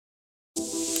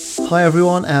Hi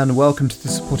everyone and welcome to the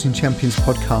Supporting Champions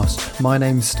podcast. My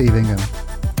name is Steve Ingham.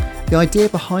 The idea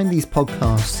behind these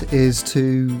podcasts is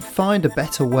to find a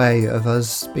better way of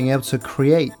us being able to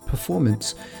create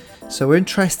performance. So we're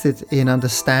interested in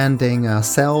understanding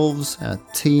ourselves, our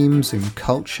teams and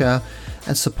culture,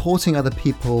 and supporting other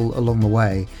people along the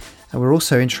way. And we're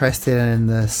also interested in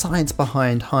the science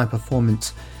behind high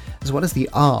performance, as well as the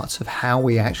art of how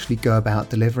we actually go about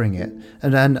delivering it.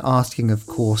 And then asking, of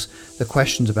course, the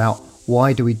questions about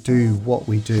why do we do what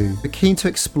we do. We're keen to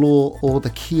explore all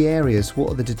the key areas,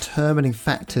 what are the determining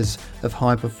factors of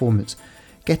high performance.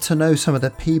 Get to know some of the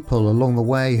people along the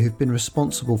way who've been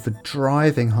responsible for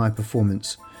driving high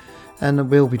performance.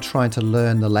 And we'll be trying to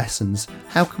learn the lessons.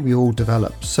 How can we all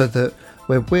develop so that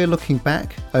where we're looking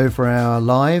back over our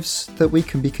lives, that we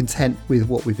can be content with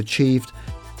what we've achieved,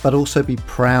 but also be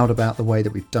proud about the way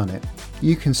that we've done it.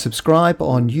 You can subscribe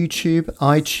on YouTube,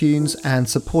 iTunes and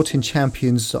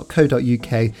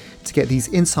supportingchampions.co.uk to get these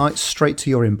insights straight to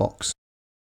your inbox.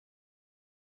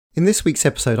 In this week's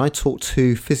episode, I talked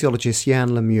to physiologist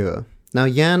Yann Meur. Now,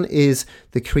 Yann is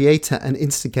the creator and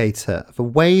instigator of a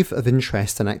wave of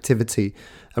interest and activity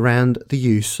around the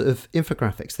use of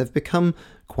infographics. They've become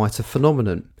quite a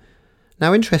phenomenon.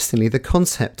 Now, interestingly, the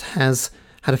concept has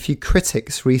had a few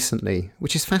critics recently,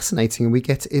 which is fascinating, and we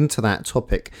get into that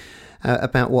topic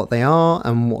about what they are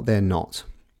and what they're not.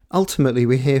 Ultimately,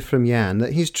 we hear from Yann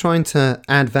that he's trying to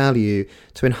add value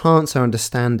to enhance our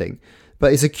understanding,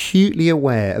 but is acutely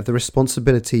aware of the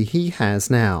responsibility he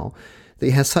has now that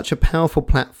he has such a powerful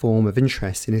platform of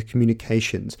interest in his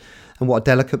communications and what a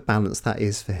delicate balance that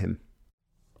is for him.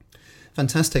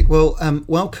 Fantastic. Well,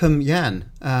 welcome,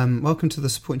 Yann. Welcome to the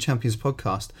Supporting Champions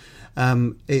podcast.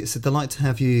 It's a delight to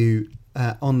have you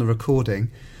on the recording.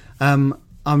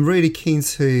 I'm really keen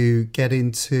to get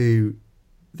into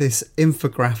this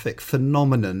infographic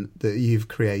phenomenon that you've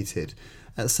created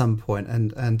at some point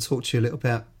and talk to you a little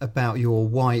bit about your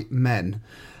white men.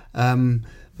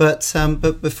 But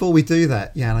before we do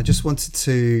that, Yann, I just wanted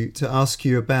to ask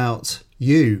you about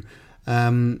you.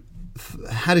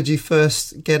 How did you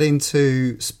first get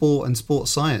into sport and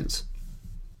sports science?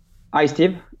 Hi,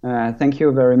 Steve. Thank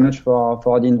you very much for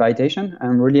the invitation.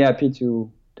 I'm really happy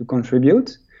to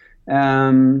contribute.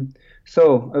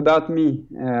 So about me,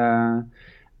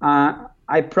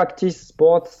 I practiced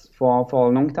sports for a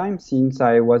long time since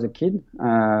I was a kid.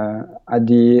 At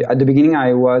the beginning,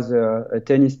 I was a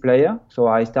tennis player, so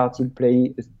I started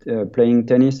playing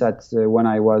tennis when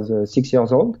I was 6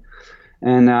 years old,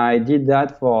 and I did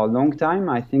that for a long time.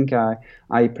 I think I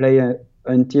played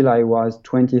until I was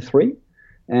 23,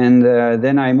 and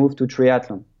then I moved to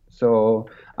triathlon. So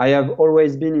I have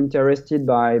always been interested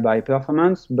by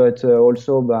performance, but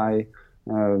also by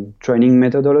training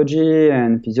methodology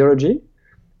and physiology.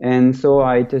 And so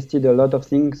I tested a lot of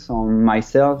things on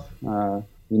myself,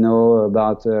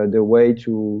 about the way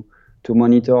to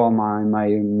monitor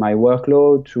my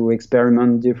workload, to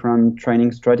experiment different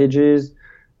training strategies,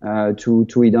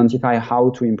 to identify how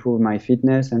to improve my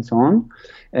fitness and so on.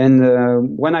 And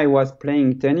when I was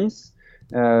playing tennis,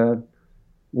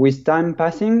 with time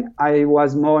passing, I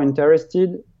was more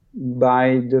interested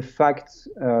by the fact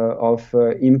of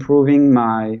improving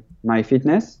my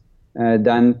fitness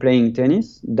than playing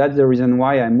tennis. That's the reason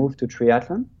why I moved to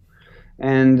triathlon.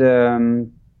 And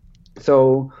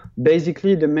so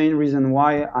basically the main reason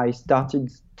why I started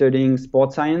studying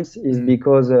sports science is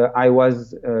because I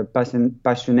was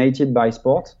passionate by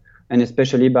sport, and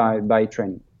especially by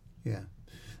training. Yeah,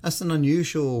 that's an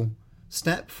unusual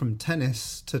step from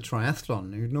tennis to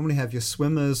triathlon. You normally have your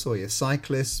swimmers or your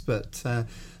cyclists, but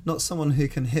not someone who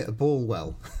can hit a ball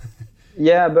well.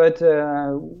 Yeah, but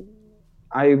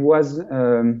I was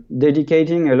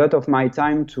dedicating a lot of my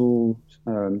time to,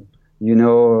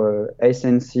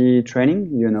 SNC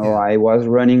training. Yeah. I was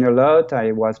running a lot.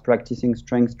 I was practicing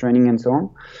strength training and so on.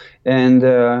 And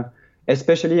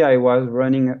especially I was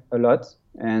running a lot.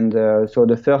 And so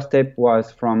the first step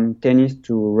was from tennis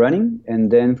to running,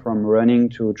 and then from running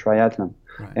to triathlon.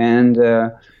 Right. And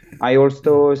I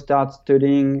also started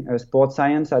studying sports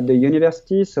science at the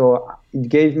university, so it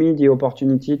gave me the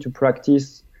opportunity to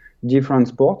practice different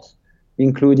sports,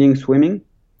 including swimming.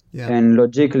 Yeah. And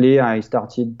logically, I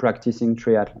started practicing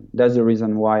triathlon. That's the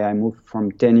reason why I moved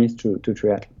from tennis to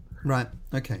triathlon. Right.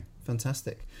 Okay.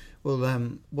 Fantastic. Well,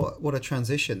 what a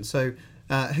transition. So,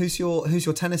 who's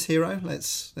your tennis hero?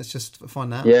 Let's just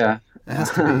find out. Yeah, it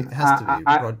has to be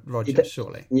Roger,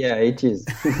 surely. Yeah, it is.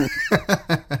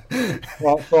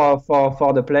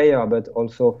 for the player, but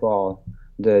also for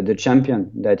the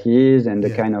champion that he is and the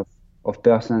kind of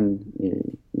person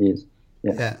he is.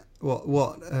 Yeah. Yeah.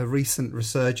 What a recent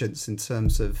resurgence in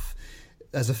terms of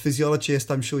as a physiologist,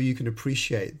 I'm sure you can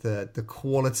appreciate the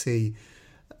quality,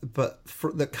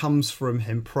 that comes from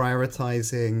him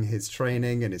prioritizing his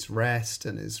training and his rest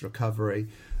and his recovery.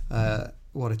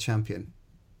 What a champion!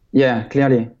 Yeah,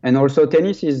 clearly. And also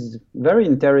tennis is very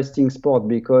interesting sport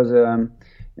because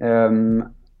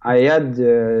I had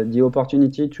the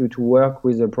opportunity to work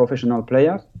with a professional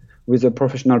player,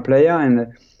 and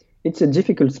it's a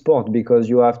difficult sport because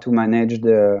you have to manage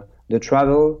the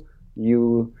travel.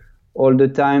 You all the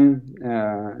time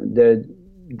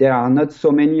there are not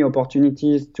so many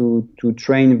opportunities to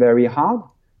train very hard,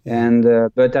 and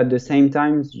but at the same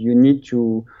time you need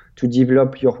to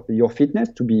develop your fitness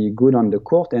to be good on the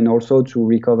court and also to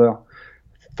recover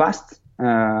fast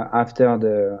after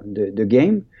the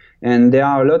game. And there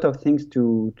are a lot of things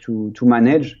to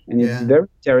manage, and it's very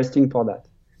interesting for that.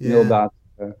 You know, about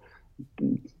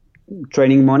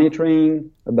training monitoring,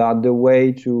 about the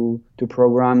way to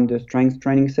program the strength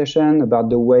training session, about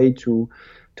the way to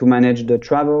manage the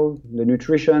travel, the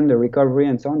nutrition, the recovery,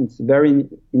 and so on. It's a very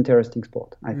interesting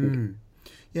sport, I think.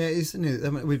 Yeah, isn't it? I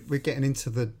mean, we're getting into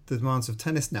the demands of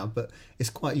tennis now, but it's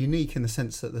quite unique in the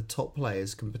sense that the top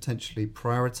players can potentially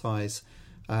prioritize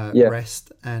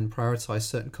rest and prioritize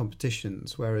certain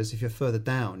competitions, whereas if you're further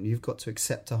down, you've got to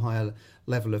accept a higher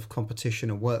level of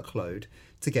competition and workload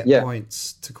to get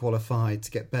points, to qualify, to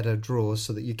get better draws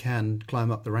so that you can climb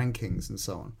up the rankings and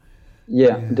so on.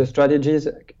 Yeah, the strategies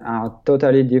are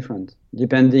totally different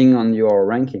depending on your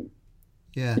ranking.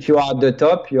 Yeah. If you are at the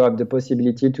top, you have the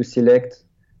possibility to select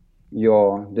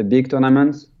the big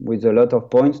tournaments with a lot of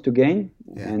points to gain.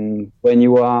 Yeah. And when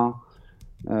you are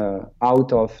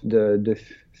out of the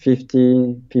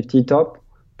 50 top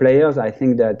players, I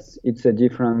think that it's a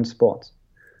different sport.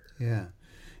 Yeah,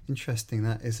 interesting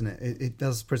that, isn't it? It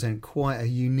does present quite a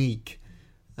unique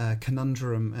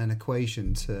conundrum and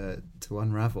equation to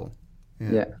unravel.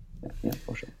 Yeah,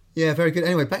 for sure. Yeah, very good.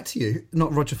 Anyway, back to you,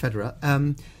 not Roger Federer.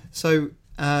 So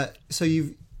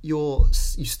you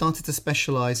started to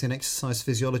specialize in exercise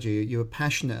physiology. You were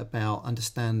passionate about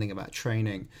understanding, about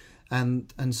training,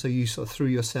 and so you sort of threw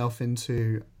yourself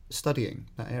into studying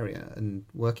that area and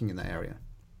working in that area.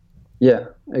 Yeah,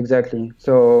 exactly.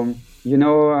 So,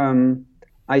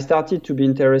 I started to be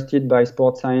interested by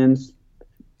sports science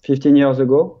 15 years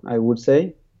ago, I would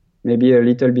say, maybe a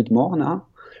little bit more now.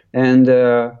 And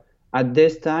at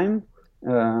this time,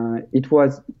 it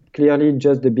was clearly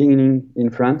just the beginning in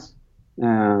France.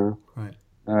 Right.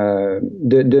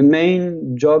 The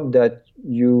main job that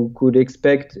you could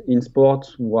expect in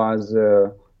sports was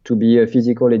to be a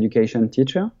physical education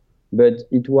teacher, but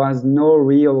it was no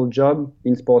real job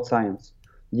in sports science.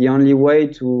 The only way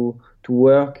to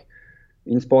work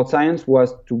in sports science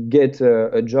was to get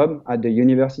a job at the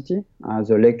university as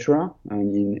a lecturer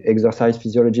in exercise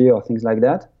physiology or things like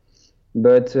that.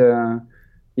 But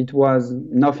it was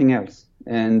nothing else.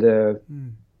 And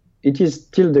it is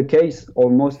still the case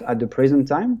almost at the present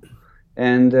time.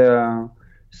 And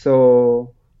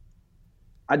so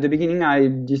at the beginning, I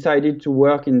decided to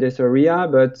work in this area,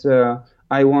 but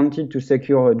I wanted to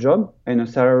secure a job and a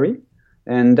salary.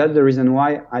 And that's the reason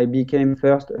why I became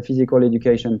first a physical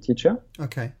education teacher.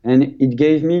 Okay. And it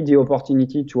gave me the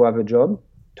opportunity to have a job,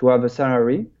 to have a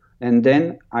salary. And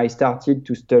then I started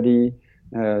to study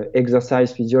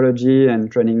exercise physiology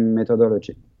and training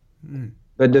methodology.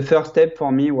 But the first step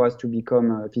for me was to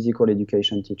become a physical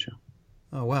education teacher.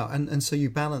 Oh, wow. And so you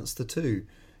balanced the two,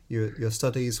 your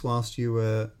studies whilst you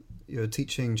were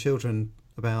teaching children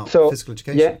about physical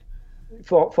education? Yeah.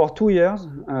 For 2 years,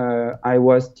 I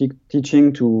was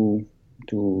teaching to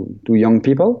young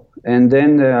people, and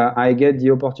then I get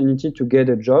the opportunity to get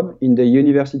a job in the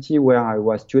university where I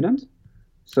was student.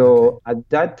 So At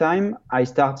that time, I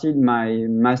started my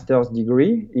master's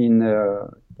degree in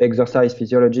exercise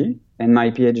physiology and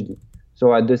my PhD.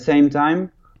 So at the same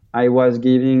time, I was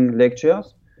giving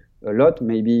lectures a lot,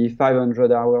 maybe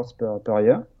 500 hours per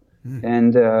year,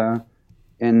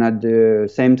 and at the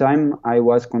same time, I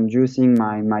was conducting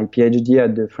my PhD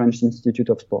at the French Institute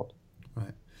of Sport.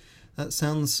 Right. That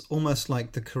sounds almost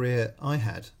like the career I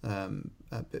had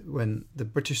when the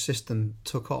British system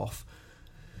took off.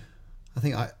 I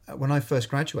think when I first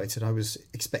graduated, I was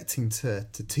expecting to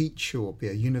teach or be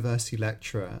a university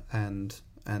lecturer and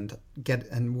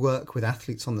work with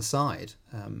athletes on the side.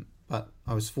 But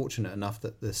I was fortunate enough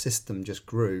that the system just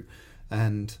grew,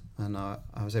 and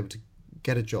I was able to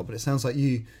get a job. But it sounds like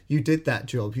you did that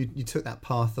job. You took that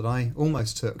path that I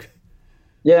almost took.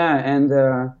 Yeah, and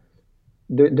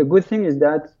the good thing is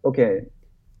that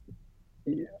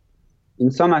in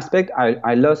some aspect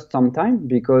I lost some time,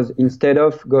 because instead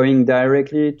of going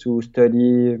directly to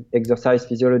study exercise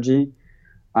physiology,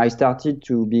 I started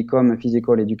to become a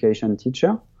physical education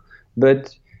teacher.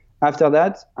 But after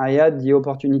that, I had the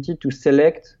opportunity to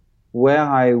select where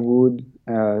I would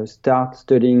start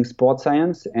studying sports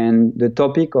science and the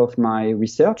topic of my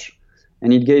research.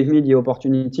 And it gave me the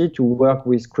opportunity to work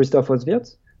with Christophe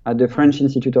Oswirth at the French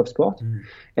Institute of Sport.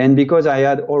 And because I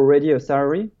had already a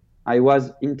salary, I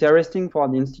was interesting for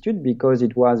the institute because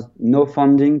it was no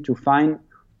funding to find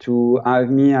to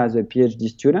have me as a PhD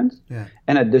student. Yeah.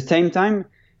 And at the same time,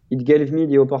 it gave me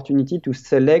the opportunity to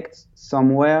select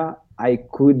somewhere I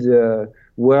could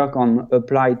work on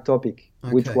applied topic,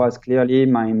 which was clearly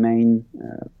my main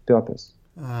purpose.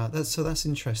 That's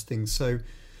interesting. So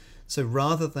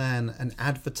rather than an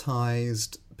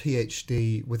advertised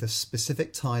PhD with a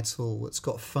specific title that's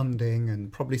got funding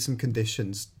and probably some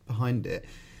conditions behind it,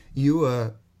 you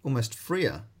were almost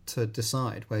freer to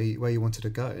decide where you wanted to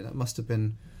go. That must have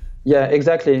been... Yeah,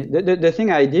 exactly. The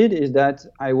thing I did is that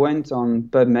I went on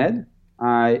PubMed.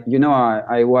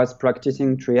 I was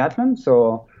practicing triathlon,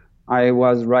 so I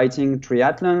was writing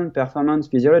triathlon performance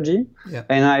physiology,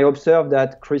 and I observed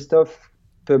that Christophe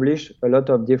published a lot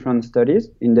of different studies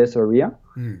in this area.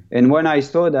 And when I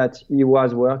saw that he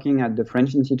was working at the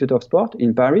French Institute of Sport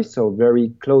in Paris, so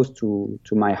very close to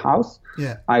my house,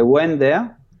 I went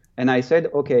there and I said,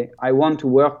 okay, I want to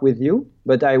work with you,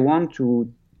 but I want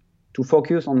to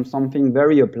focus on something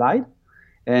very applied.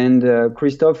 And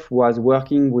Christophe was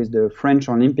working with the French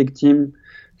Olympic team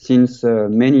since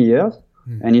many years.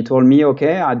 And he told me,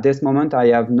 okay, at this moment, I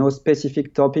have no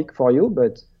specific topic for you,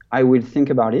 but I will think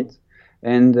about it.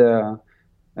 And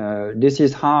this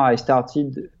is how I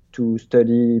started to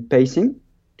study pacing,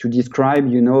 to describe,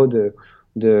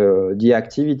 the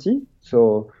activity.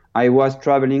 So I was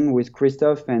traveling with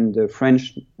Christophe and the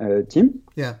French team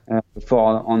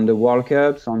on the World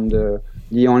Cups, on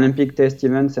the Olympic test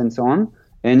events, and so on.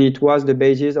 And it was the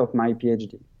basis of my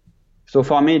PhD. So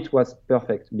for me, it was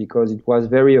perfect because it was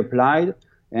very applied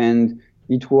and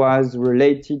it was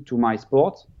related to my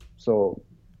sport. So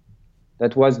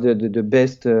that was the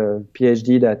best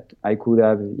PhD that I could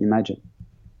have imagined.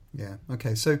 Yeah.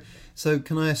 Okay. So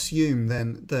can I assume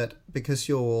then that because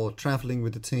you're traveling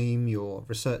with the team, you're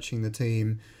researching the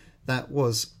team, that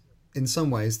was in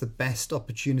some ways the best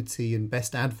opportunity and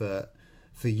best advert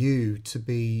for you to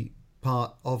be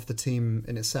part of the team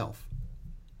in itself?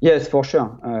 Yes, for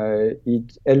sure.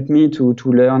 It helped me to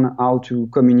learn how to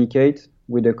communicate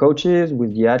with the coaches,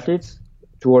 with the athletes,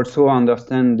 to also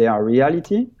understand their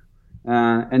reality.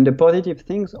 And the positive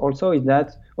things also is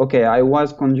that, okay, I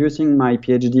was conducting my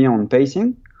PhD on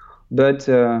pacing, but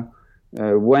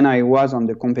when I was on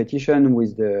the competition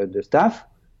with the staff,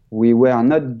 we were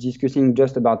not discussing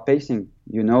just about pacing.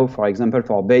 For example,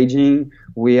 for Beijing,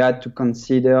 we had to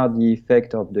consider the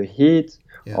effect of the heat,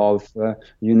 of,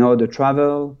 the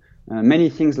travel, many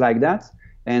things like that.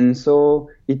 And so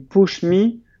it pushed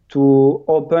me to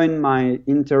open my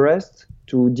interest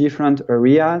to different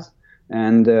areas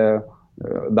and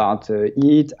about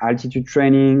heat, altitude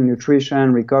training,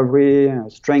 nutrition, recovery,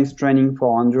 strength training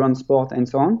for endurance sport, and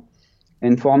so on.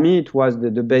 And for me, it was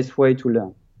the best way to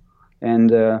learn.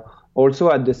 And also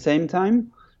at the same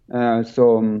time,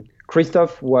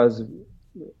 Christophe was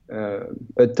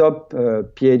a top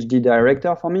PhD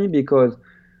director for me because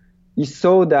he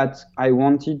saw that I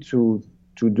wanted to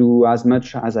do as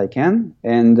much as I can.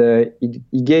 And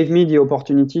he gave me the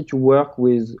opportunity to work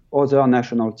with other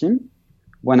national teams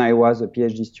when I was a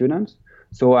PhD student.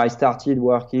 So I started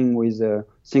working with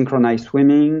synchronized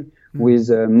swimming, with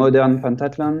modern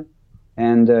pentathlon,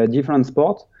 and different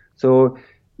sports. So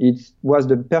it was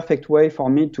the perfect way for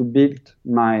me to build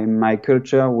my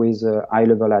culture with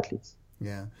high-level athletes.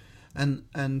 Yeah, and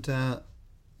the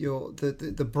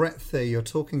breadth there you're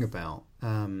talking about,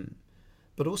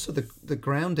 but also the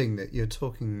grounding that you're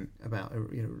talking about.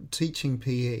 Teaching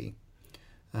PE.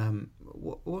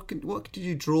 What did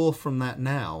you draw from that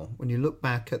now when you look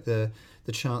back at the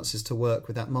chances to work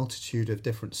with that multitude of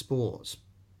different sports,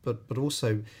 but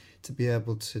also to be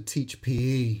able to teach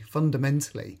PE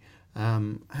fundamentally?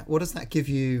 What does that give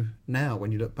you now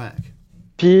when you look back?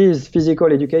 PE is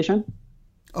physical education?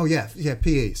 Oh, yeah,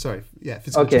 PE, sorry. Yeah,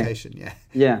 physical education, yeah.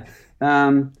 Yeah.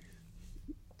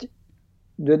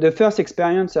 The first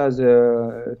experience as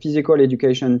a physical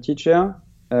education teacher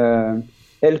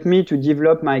helped me to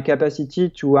develop my capacity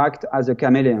to act as a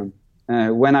chameleon.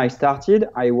 When I started,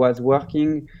 I was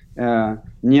working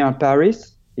near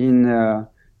Paris in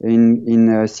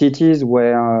cities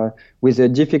where with a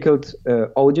difficult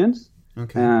audience,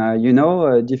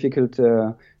 difficult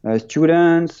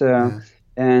students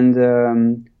and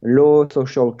low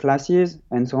social classes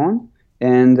and so on.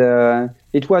 And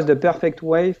it was the perfect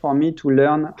way for me to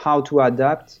learn how to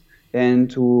adapt and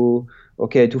to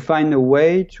find a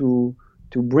way to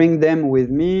bring them with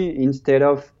me instead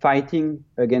of fighting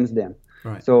against them.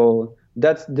 Right. So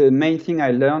that's the main thing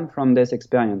I learned from this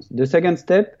experience. The second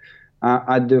step,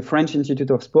 at the French Institute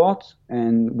of Sport,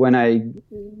 and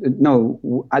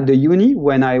at the uni,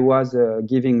 when I was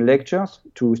giving lectures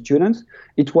to students,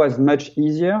 it was much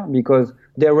easier because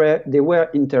they were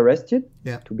interested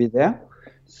to be there.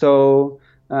 So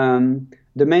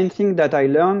the main thing that I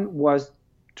learned was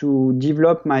to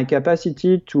develop my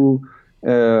capacity to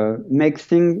make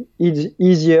things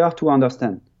easier to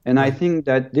understand. And I think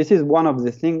that this is one of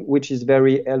the things which is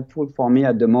very helpful for me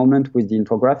at the moment with the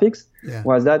infographics,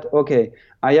 was that,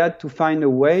 I had to find a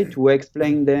way to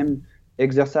explain them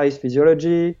exercise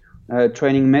physiology,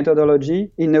 training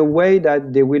methodology in a way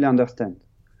that they will understand.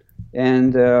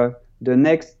 And the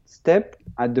next step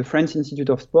at the French Institute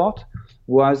of Sport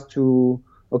was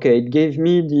it gave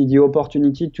me the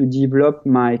opportunity to develop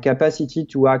my capacity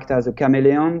to act as a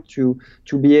chameleon, to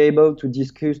be able to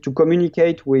discuss, to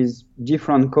communicate with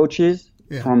different coaches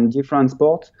from different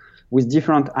sports, with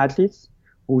different athletes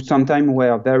who sometimes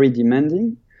were very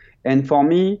demanding. And for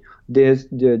me, there's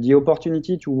the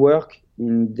opportunity to work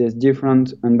in these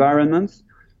different environments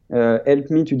helped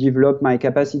me to develop my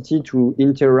capacity to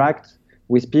interact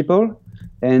with people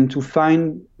and to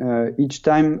find each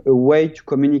time a way to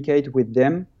communicate with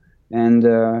them. And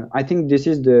I think this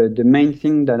is the main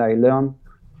thing that I learned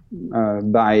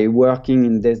by working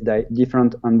in this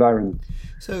different environment.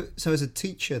 So as a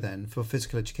teacher then for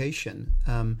physical education,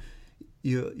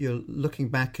 you're looking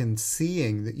back and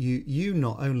seeing that you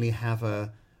not only have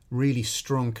a really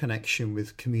strong connection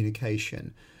with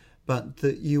communication, but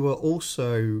that you are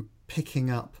also picking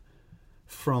up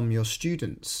from your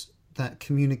students that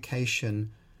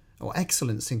communication or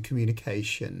excellence in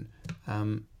communication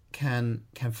can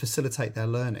facilitate their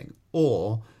learning,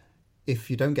 or if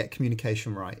you don't get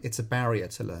communication right, it's a barrier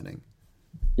to learning.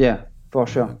 Yeah, for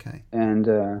sure. Okay.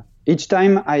 And each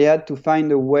time I had to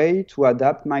find a way to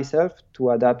adapt myself,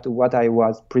 to adapt what I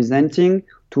was presenting,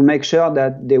 to make sure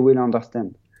that they will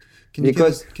understand. Can you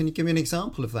give me an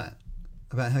example of that,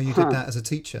 about how you did that as a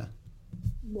teacher?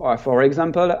 For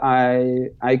example,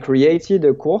 I created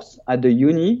a course at the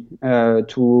uni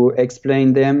to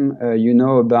explain them,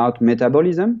 about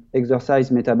metabolism,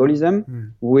 exercise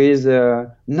metabolism, with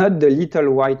not the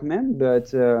little white man,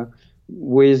 but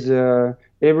with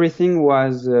everything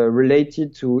was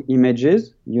related to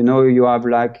images. You have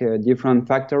like different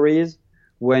factories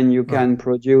when you can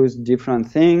produce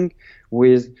different things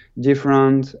with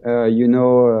different,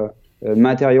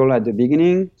 material at the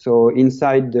beginning. So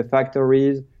inside the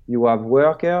factories, you have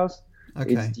workers.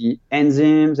 Okay. It's the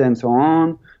enzymes and so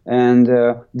on. And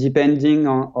depending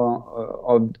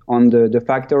on the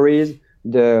factories,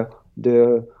 the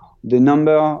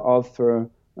number of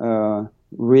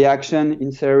reaction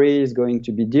in series is going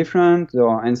to be different,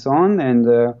 and so on. And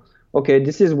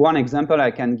this is one example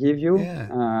I can give you.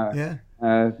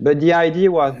 But the idea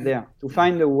was there to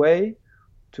find a way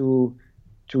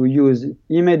to use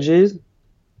images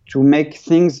to make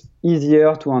things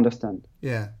easier to understand.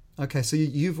 Yeah. Okay. So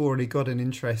you've already got an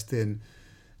interest in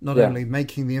not only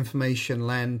making the information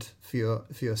land for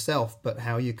yourself, but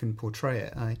how you can portray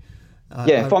it.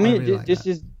 For me, really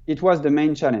it was the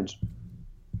main challenge,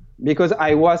 because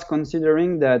I was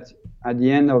considering that at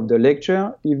the end of the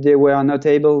lecture, if they were not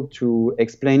able to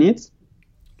explain it,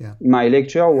 my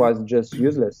lecture was just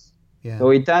useless. Yeah. So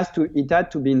it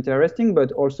had to be interesting,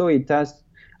 but also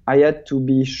I had to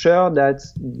be sure that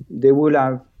they will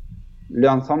have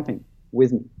learned something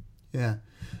with me. Yeah,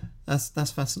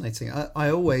 that's fascinating. I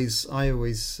always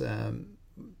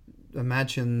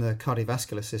imagine the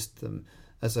cardiovascular system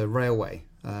as a railway.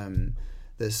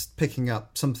 That's picking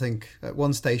up something at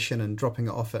one station and dropping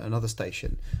it off at another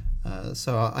station.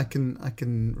 So I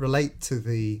can relate to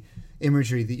the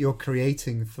imagery that you're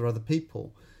creating for other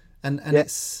people, and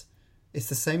it's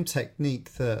the same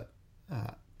technique that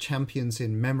champions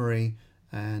in memory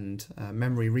and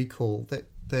memory recall, that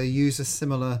they use a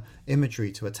similar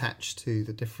imagery to attach to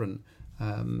the different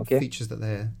features that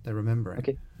they're remembering.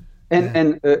 Okay.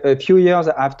 And a few years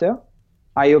after,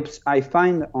 I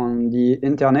find on the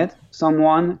internet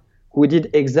someone who did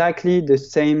exactly the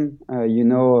same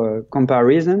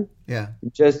comparison. Yeah.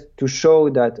 Just to show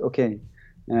that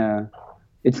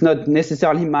it's not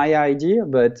necessarily my idea,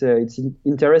 but it's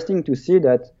interesting to see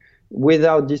that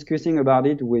without discussing about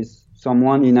it with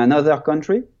someone in another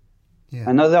country,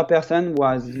 another person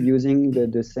was using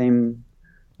the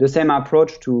same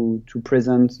approach to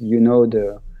present,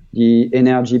 the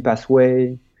energy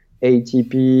pathway,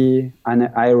 ATP,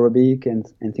 anaerobic, and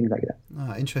things like that.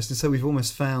 Ah, interesting. So we've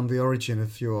almost found the origin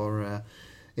of your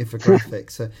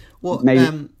infographics. So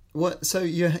So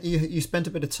you spent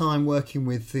a bit of time working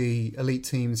with the elite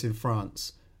teams in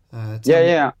France.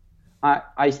 Yeah.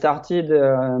 I started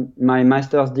my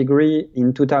master's degree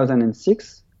in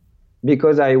 2006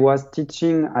 because I was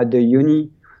teaching at the uni.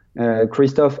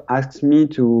 Christophe asked me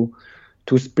to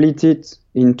split it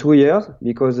in 2 years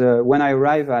because when I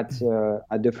arrived at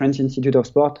the French Institute of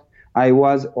Sport, I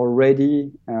was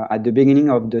already at the beginning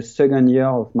of the second year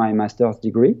of my master's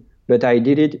degree, but I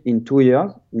did it in 2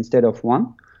 years instead of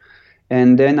one.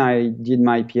 And then I did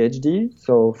my PhD.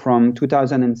 So from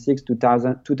 2006 to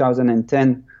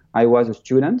 2010, I was a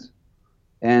student.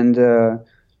 And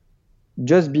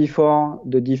just before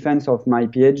the defense of my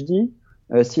PhD,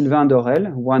 Sylvain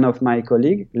Dorel, one of my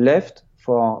colleagues, left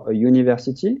for a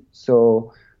university.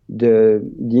 So the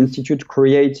institute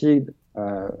created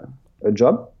a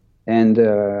job, and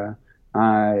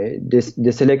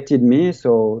they selected me.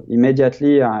 So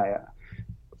immediately,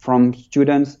 from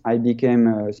students, I became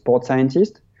a sports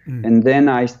scientist, and then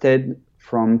I stayed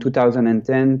from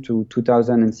 2010 to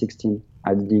 2016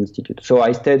 at the institute. So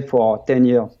I stayed for 10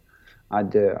 years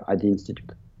at the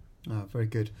institute. Oh, very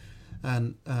good.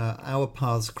 And our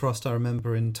paths crossed, I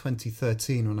remember, in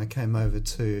 2013 when I came over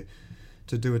to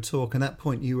do a talk. And at that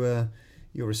point, your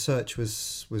research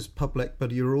was public,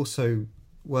 but you were also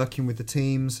working with the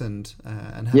teams and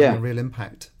having a real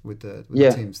impact with the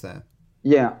teams there.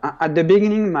 Yeah, at the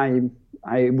beginning,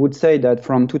 I would say that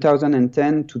from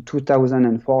 2010 to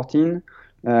 2014,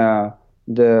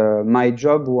 my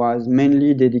job was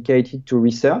mainly dedicated to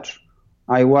research.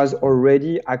 I was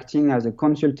already acting as a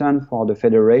consultant for the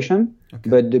federation,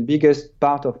 but the biggest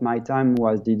part of my time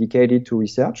was dedicated to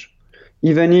research.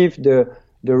 Even if the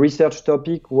research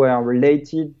topics were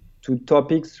related to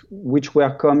topics which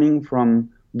were coming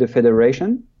from the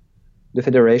federations.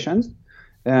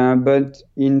 But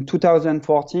in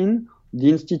 2014, the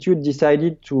institute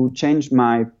decided to change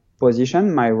my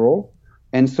position, my role,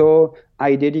 and so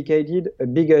I dedicated a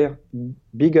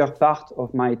bigger part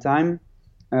of my time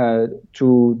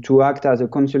to act as a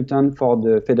consultant for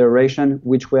the federation,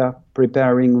 which were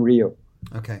preparing Rio.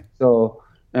 Okay. So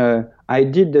I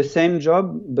did the same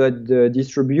job, but the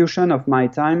distribution of my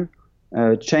time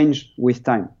changed with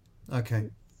time. Okay.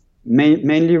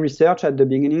 Mainly research at the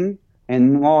beginning,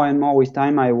 and more with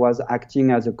time, I was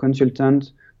acting as a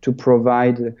consultant to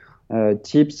provide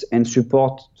tips and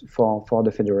support for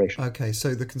the federation. Okay,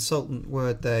 so the consultant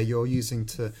word there you're using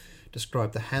to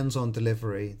describe the hands-on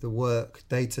delivery, the work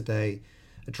day-to-day,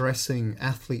 addressing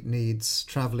athlete needs,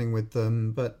 traveling with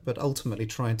them, but ultimately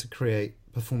trying to create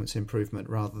performance improvement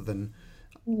rather than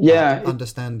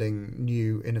understanding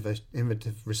new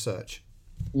innovative research.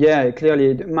 Yeah,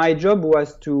 clearly. My job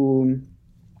was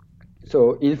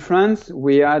so in France,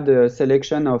 we had a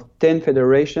selection of 10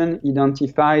 federations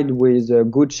identified with a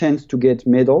good chance to get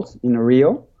medals in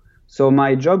Rio. So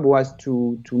my job was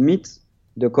to meet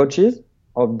the coaches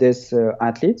of these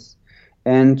athletes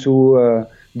and to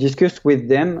discuss with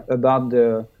them about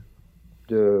the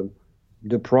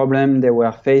problem they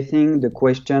were facing, the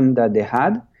question that they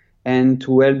had, and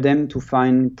to help them to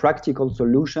find practical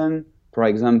solutions. For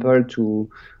example, to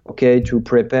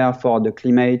prepare for the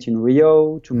climate in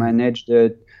Rio, to manage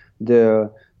the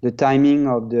timing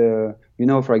of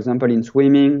for example, in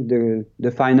swimming,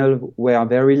 the final were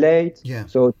very late. Yeah.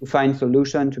 So to find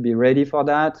solution to be ready for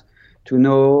that, to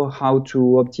know how to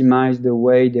optimize the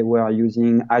way they were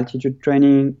using altitude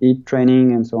training, heat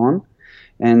training, and so on.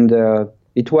 And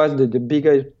it was the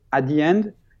biggest, at the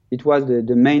end, it was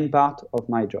the main part of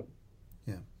my job.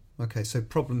 Yeah. Okay. So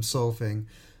problem solving,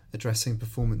 addressing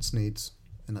performance needs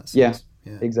in that sense.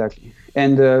 Yeah, exactly.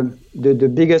 And the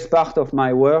biggest part of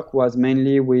my work was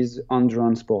mainly with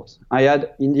endurance sports.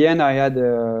 In the end, I had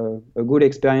a good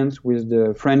experience with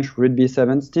the French rugby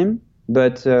sevens team,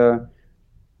 but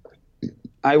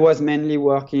I was mainly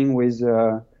working with,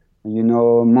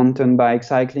 mountain bike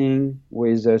cycling,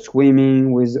 with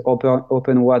swimming, with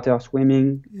open water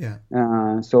swimming. Yeah.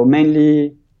 So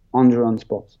mainly endurance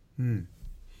sports.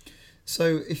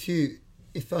 So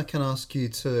if I can ask you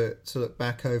to look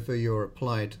back over your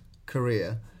applied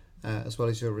career as well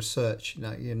as your research,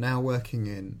 you're now working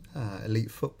in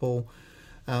elite football.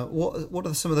 What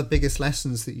are some of the biggest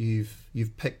lessons that you've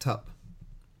picked up?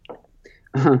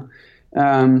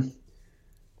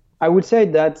 I would say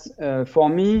that for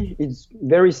me it's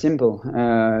very simple.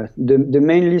 The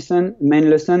main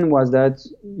lesson was that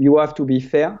you have to be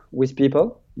fair with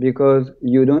people because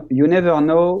you never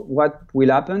know what will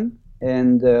happen,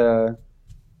 and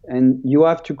you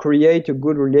have to create a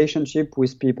good relationship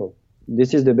with people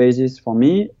this is the basis for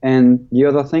me. And the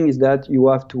other thing is that you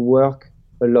have to work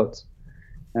a lot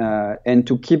and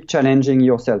to keep challenging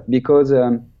yourself, because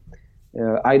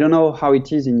I don't know how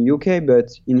it is in UK, but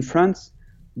in France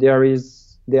there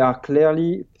are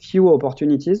clearly few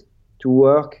opportunities to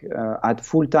work at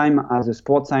full time as a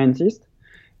sports scientist,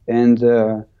 and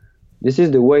this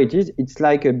is the way it is. It's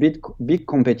like a big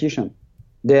competition.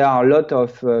 There are a lot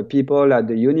of people at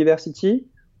the university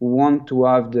who want to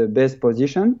have the best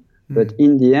position, but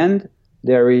in the end,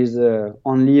 there is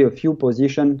only a few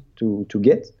positions to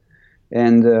get.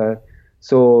 And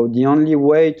so the only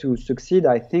way to succeed,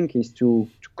 I think, is to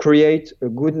create a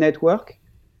good network,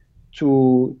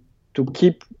 to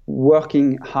keep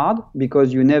working hard,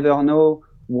 because you never know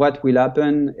what will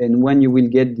happen and when you will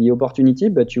get the opportunity,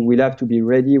 but you will have to be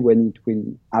ready when it will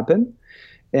happen.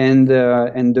 And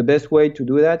the best way to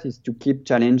do that is to keep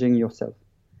challenging yourself.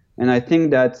 And I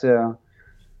think that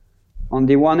on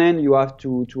the one hand,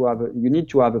 you need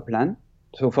to have a plan.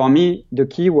 So for me, the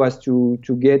key was to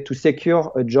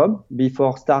secure a job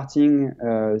before starting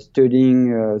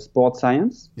studying sports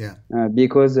science. Yeah.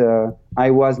 Because I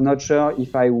was not sure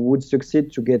if I would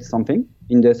succeed to get something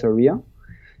in this area.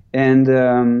 And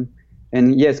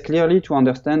yes, clearly to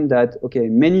understand that, okay,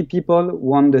 many people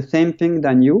want the same thing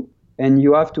than you, and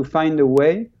you have to find a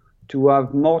way to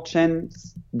have more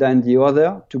chance than the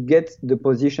other to get the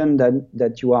position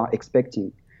that you are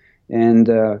expecting. And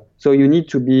so you need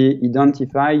to be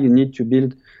identified, you need to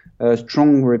build a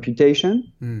strong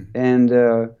reputation, and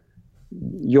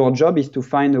your job is to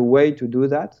find a way to do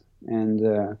that.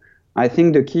 And I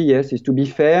think the key, yes, is to be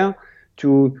fair,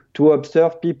 to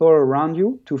observe people around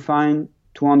you, to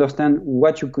understand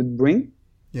what you could bring,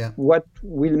 what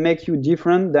will make you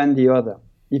different than the other.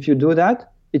 If you do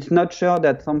that, it's not sure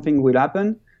that something will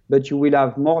happen, but you will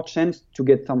have more chance to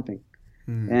get something.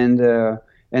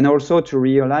 And also to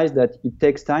realize that it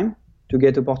takes time to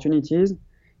get opportunities,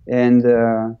 and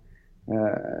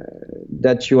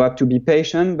that you have to be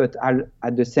patient, but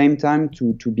at the same time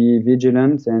to be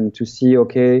vigilant and to see,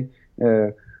 okay,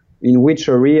 in which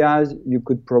areas you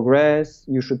should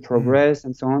progress,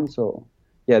 and so on. So,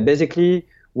 yeah, basically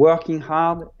working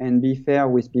hard and be fair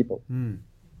with people.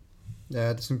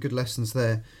 Yeah, there's some good lessons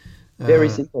there. Very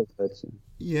simple, but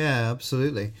yeah,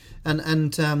 absolutely. And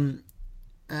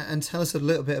tell us a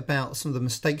little bit about some of the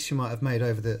mistakes you might have made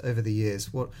over the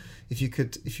years. What if you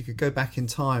could go back in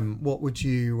time? What would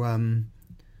you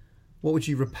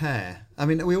repair? I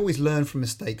mean, we always learn from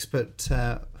mistakes, but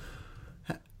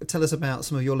tell us about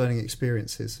some of your learning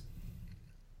experiences.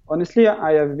 Honestly,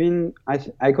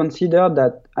 I consider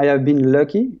that I have been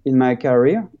lucky in my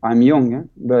career. I'm young,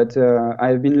 but I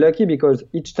have been lucky because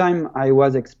each time I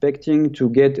was expecting to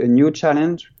get a new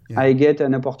challenge, I get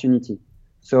an opportunity.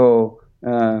 So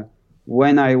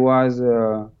when I was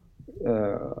a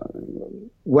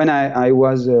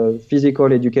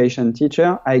physical education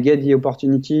teacher, I get the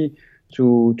opportunity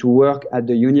to work at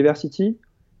the university,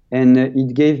 and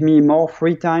it gave me more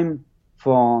free time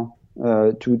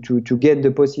to get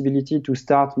the possibility to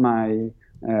start my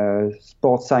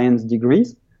sports science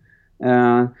degrees.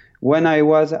 When I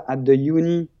was at the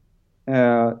uni,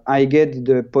 I get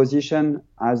the position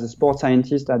as a sports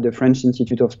scientist at the French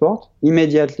Institute of Sport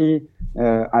immediately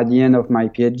at the end of my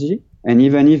PhD, and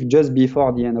even if just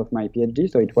before the end of my PhD,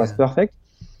 so it was perfect.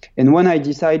 And when I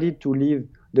decided to leave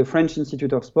the French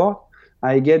Institute of Sport,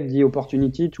 I get the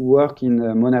opportunity to work in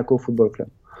Monaco Football Club.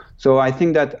 So I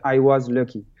think that I was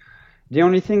lucky. The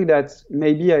only thing that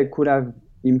maybe I could have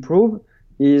improved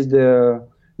is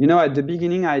at the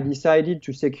beginning I decided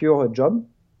to secure a job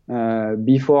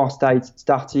before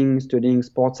starting studying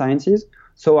sports sciences.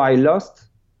 So I lost.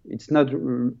 It's not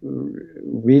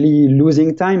really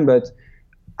losing time, but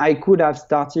I could have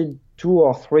started 2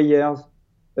 or 3 years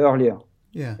earlier.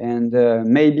 Yeah. And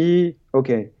maybe,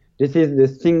 okay, this is the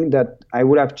thing that I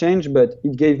would have changed, but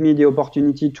it gave me the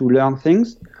opportunity to learn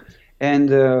things.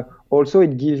 And also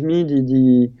it gives me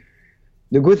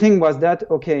the good thing was that,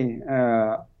 okay,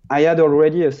 I had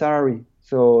already a salary.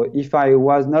 So if I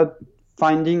was not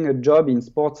finding a job in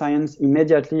sports science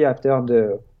immediately after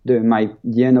the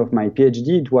end of my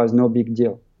PhD, it was no big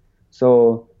deal.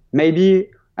 So maybe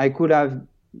it could have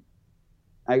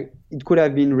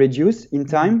been reduced in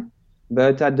time,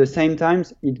 but at the same time,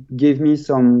 it gave me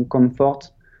some comfort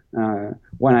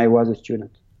when I was a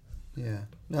student. Yeah.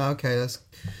 No, okay,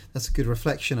 that's a good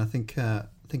reflection. I think a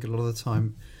lot of the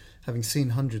time, having seen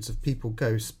hundreds of people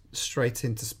go straight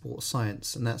into sports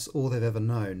science, and that's all they've ever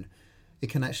known, it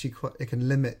can actually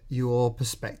limit your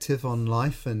perspective on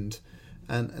life, and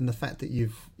the fact that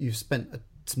you've spent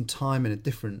some time in a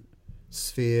different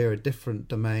sphere, a different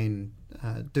domain,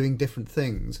 doing different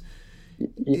things.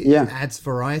 Yeah. adds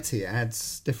variety, it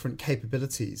adds different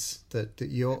capabilities that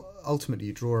you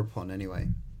ultimately draw upon anyway.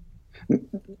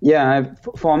 Yeah,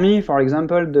 for me, for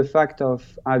example, the fact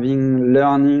of having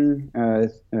learning,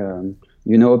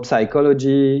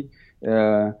 psychology,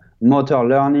 motor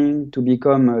learning to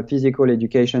become a physical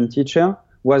education teacher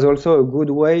was also a good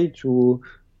way to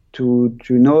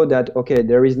know that, okay,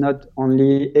 there is not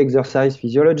only exercise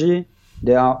physiology,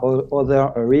 there are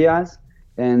other areas,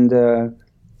 and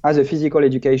as a physical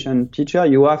education teacher,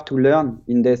 you have to learn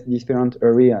in these different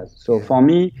areas. So for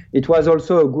me, it was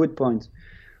also a good point.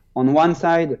 On one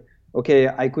side, okay,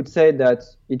 I could say that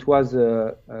it was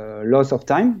a loss of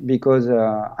time because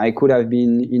I could have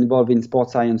been involved in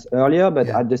sports science earlier, but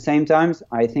at the same time,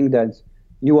 I think that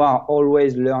you are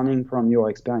always learning from your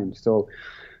experience. So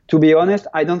to be honest,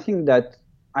 I don't think that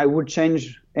I would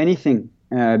change anything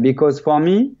because for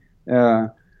me,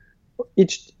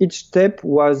 each step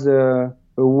was a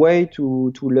way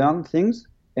to learn things.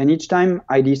 And each time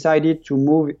I decided to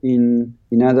move in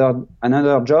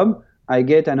another job, I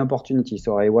get an opportunity.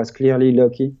 So I was clearly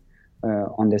lucky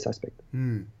on this aspect,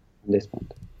 on this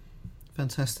point.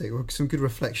 Fantastic. Well, some good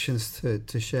reflections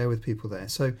to share with people there.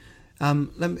 So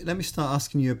let me start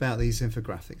asking you about these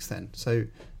infographics then. So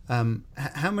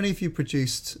how many have you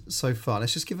produced so far?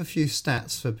 Let's just give a few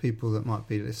stats for people that might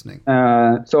be listening.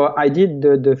 So I did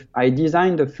I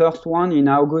designed the first one in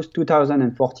August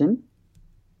 2014.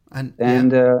 And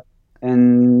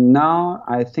now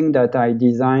I think that I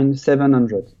designed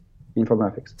 700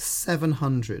 infographics.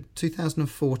 700,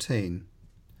 2014.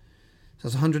 So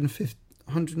that's 150,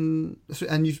 100,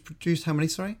 and you've produced how many,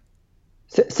 sorry?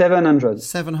 700.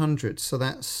 700, so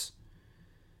that's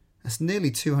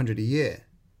nearly 200 a year.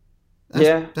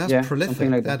 That's prolific,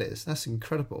 like that is. That's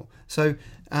incredible. So,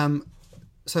 and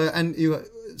you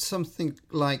something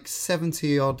like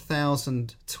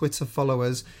 70,000 Twitter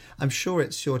followers. I'm sure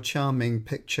it's your charming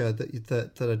picture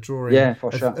that are drawing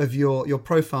of your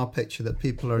profile picture that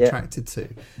people are attracted to.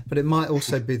 But it might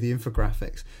also be the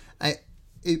infographics.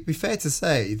 It'd be fair to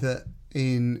say that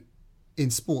in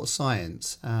sports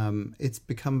science, it's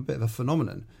become a bit of a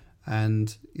phenomenon.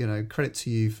 And credit to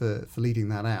you for leading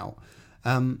that out.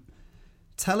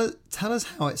 Tell us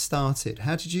how it started.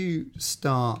 How did you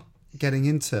start getting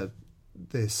into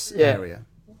this area?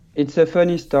 It's a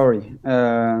funny story.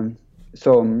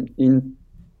 So in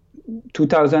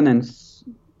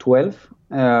 2012,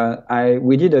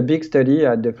 we did a big study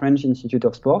at the French Institute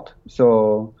of Sport.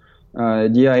 So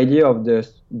the idea of the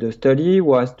study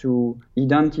was to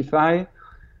identify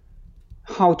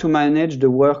how to manage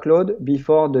the workload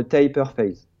before the taper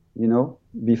phase,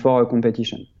 before a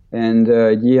competition. And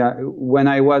when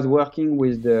I was working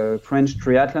with the French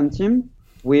triathlon team,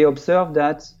 we observed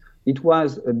that it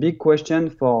was a big question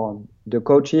for the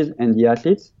coaches and the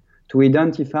athletes to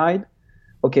identify,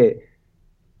 okay,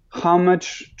 how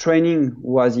much training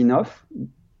was enough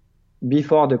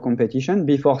before the competition,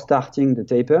 before starting the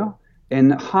taper,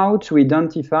 and how to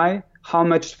identify how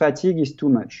much fatigue is too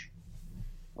much.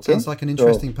 Okay? Sounds like an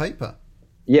interesting paper.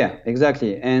 Yeah,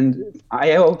 exactly. And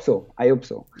I hope so.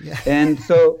 Yeah. And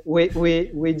so we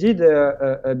did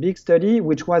a big study,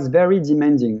 which was very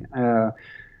demanding.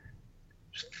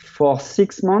 For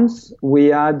 6 months, we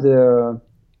had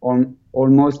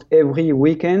almost every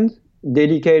weekend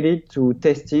dedicated to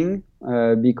testing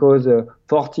because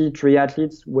 40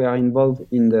 triathletes were involved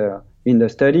in the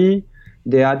study.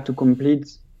 They had to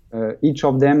complete, each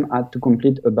of them had to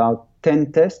complete about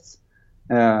 10 tests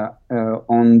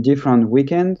on different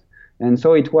weekends. And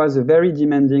so it was a very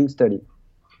demanding study.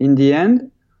 In the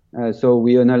end, so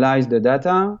we analyzed the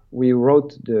data, we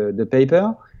wrote the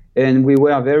paper, and we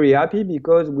were very happy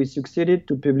because we succeeded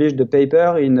to publish the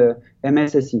paper in the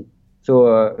MSSE, so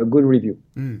a good review,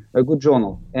 a good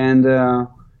journal. And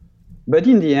but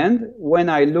in the end, when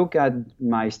I look at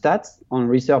my stats on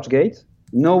ResearchGate,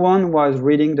 no one was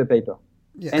reading the paper.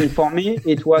 Yeah. And for me,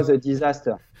 it was a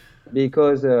disaster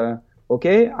because, I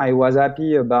was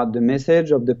happy about the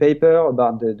message of the paper,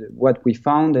 about what we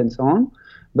found and so on.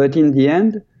 But in the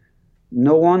end,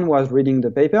 no one was reading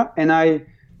the paper. And I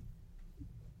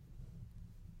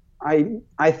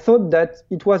thought that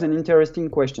it was an interesting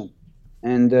question.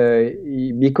 And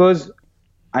because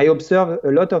I observed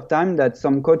a lot of time that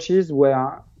some coaches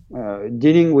were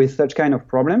dealing with such kind of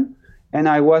problem. And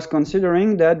I was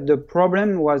considering that the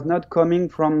problem was not coming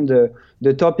from the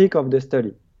topic of the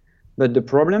study. But the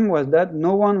problem was that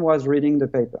no one was reading the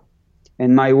paper.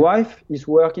 And my wife is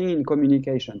working in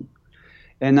communication.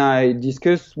 And I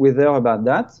discussed with her about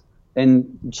that.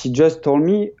 And she just told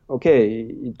me,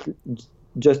 okay, it's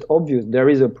just obvious. There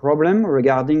is a problem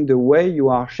regarding the way you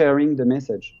are sharing the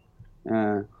message.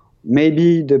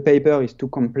 maybe the paper is too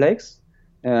complex,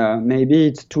 maybe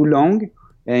it's too long,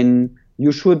 and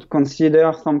you should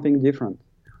consider something different.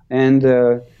 And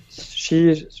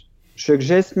she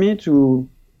suggests me to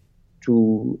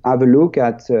have a look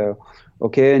at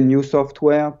new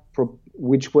software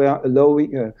which were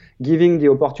allowing giving the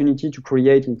opportunity to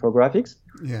create infographics.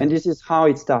 Yeah. And this is how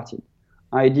it started.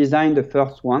 I designed the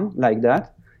first one like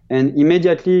that, and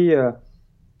immediately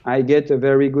I get a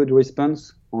very good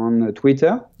response on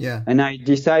Twitter. Yeah. And I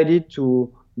decided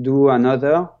to do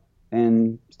another,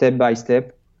 and step by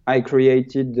step I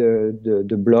created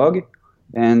the blog,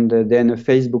 and then a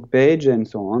Facebook page, and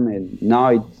so on. And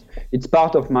now it's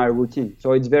part of my routine.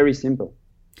 So it's very simple.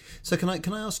 So can I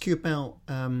ask you about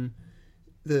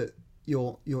the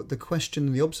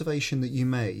question, the observation that you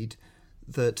made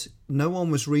that no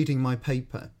one was reading my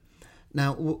paper?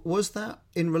 Now, was that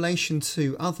in relation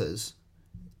to others?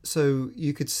 So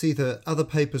you could see that other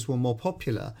papers were more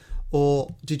popular,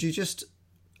 or did you just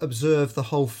observe the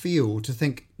whole field to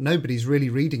think nobody's really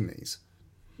reading these?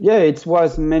 Yeah, it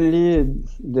was mainly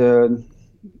the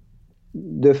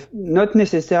not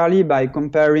necessarily by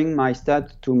comparing my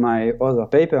stat to my other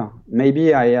paper.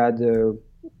 Maybe I had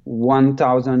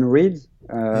 1,000 reads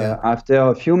after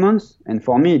a few months, and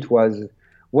for me it was,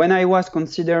 when I was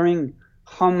considering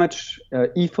how much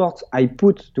effort I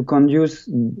put to conduce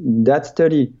that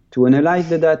study, to analyze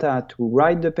the data, to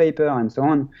write the paper, and so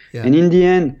on. Yeah. And in the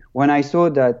end, when I saw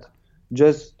that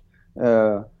just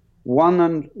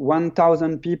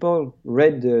 1,000 people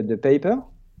read the paper,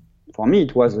 for me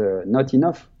it was not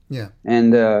enough. Yeah.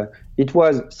 And it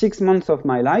was 6 months of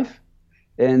my life,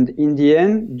 and in the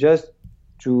end, just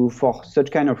for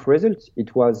such kind of results,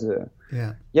 it was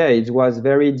it was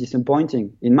very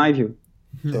disappointing in my view.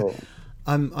 So.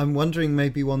 I'm wondering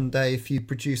maybe one day if you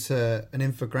produce an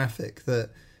infographic that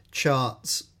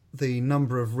charts the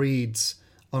number of reads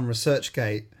on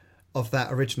ResearchGate of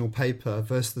that original paper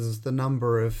versus the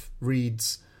number of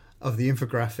reads of the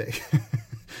infographic.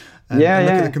 and look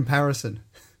at the comparison.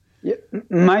 Yeah.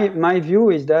 My view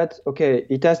is that,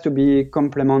 it has to be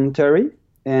complementary,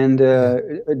 and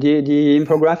the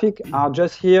infographic are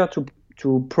just here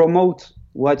to promote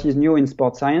what is new in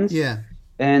sports science. Yeah.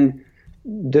 And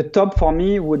the top for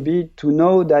me would be to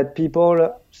know that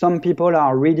some people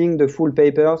are reading the full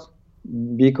papers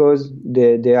because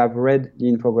they have read the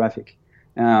infographic.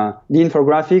 The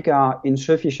infographic are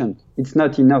insufficient. It's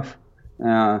not enough.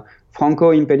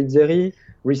 Franco Impellizzeri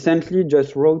recently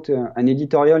just wrote an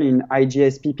editorial in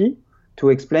IGSPP to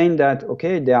explain that,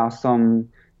 there are some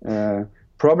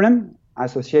problem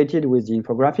associated with the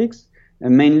infographics,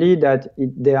 mainly that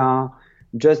they are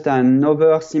just an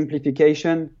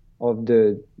oversimplification of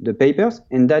the papers,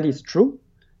 and that is true.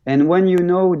 And when you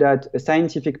know that a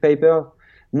scientific paper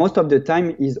most of the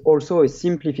time is also a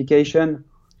simplification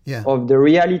of the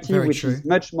reality, which is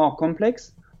much more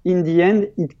complex, in the end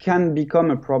it can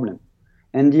become a problem.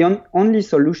 And the only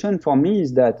solution for me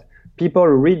is that people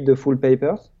read the full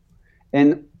papers,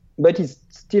 but it's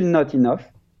still not enough.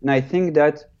 And I think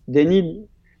that the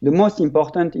most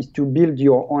important is to build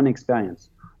your own experience,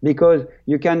 because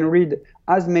you can read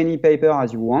as many papers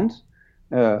as you want,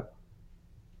 and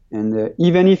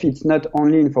even if it's not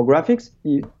only infographics,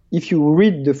 if you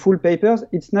read the full papers,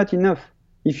 it's not enough.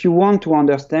 If you want to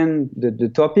understand the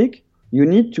topic, you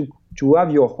need to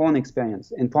have your own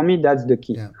experience. And for me, that's the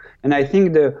key. Yeah. And I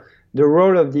think the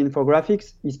role of the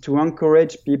infographics is to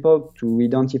encourage people to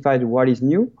identify what is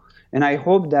new. And I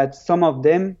hope that some of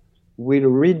them will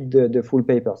read the full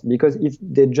papers, because if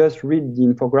they just read the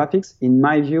infographics, in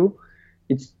my view,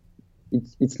 it's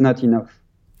not enough.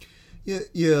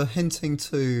 You're hinting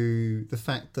to the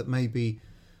fact that maybe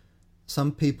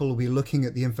some people will be looking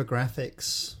at the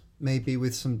infographics maybe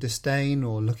with some disdain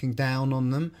or looking down on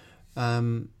them,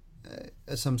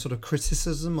 some sort of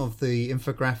criticism of the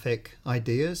infographic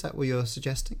idea. Is that what you're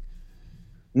suggesting?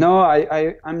 No,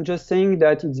 I'm just saying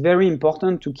that it's very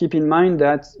important to keep in mind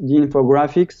that the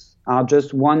infographics are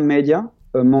just one media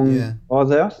among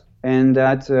others, and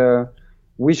that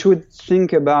we should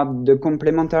think about the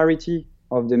complementarity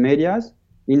of the medias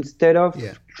instead of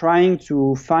trying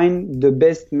to find the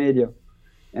best media.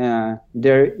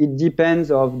 It depends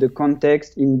of the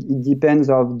context, it depends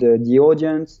of the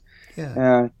audience.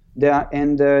 There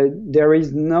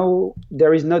is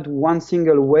not one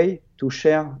single way to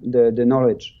share the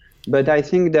knowledge. But I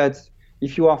think that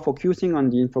if you are focusing on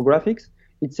the infographics,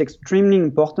 it's extremely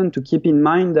important to keep in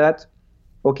mind that,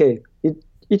 it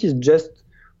is just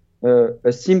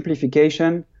a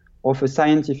simplification of a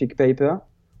scientific paper,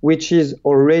 which is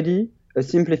already a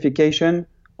simplification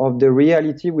of the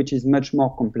reality, which is much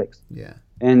more complex. Yeah.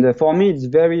 And for me, it's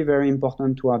very, very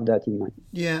important to have that in mind.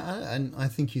 Yeah, and I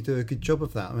think you do a good job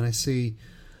of that. I mean, I see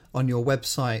on your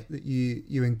website that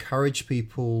you encourage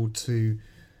people to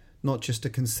not just to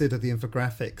consider the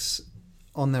infographics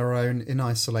on their own in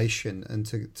isolation, and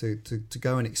to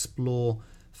go and explore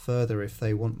further if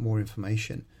they want more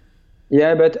information.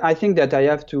 Yeah, but I think that I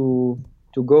have to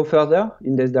go further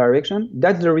in this direction.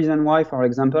 That's the reason why, for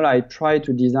example, I try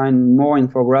to design more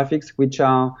infographics which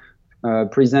are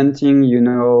presenting,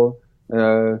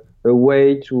 a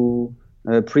way to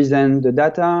present the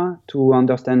data, to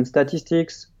understand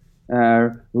statistics.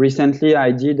 Recently,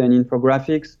 I did an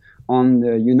infographics on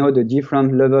the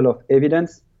different level of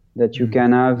evidence that you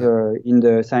can have in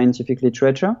the scientific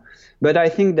literature. But I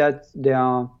think that there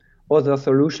are other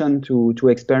solutions to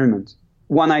experiment.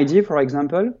 One idea, for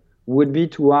example, would be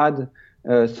to add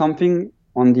something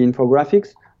on the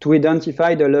infographics to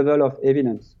identify the level of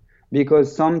evidence.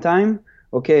 Because sometimes,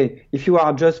 if you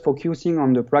are just focusing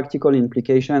on the practical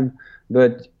implication,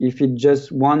 but if it's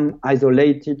just one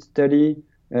isolated study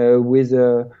with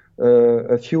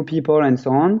a few people and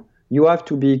so on, you have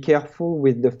to be careful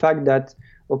with the fact that,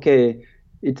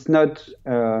 it's not,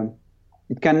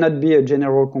 it cannot be a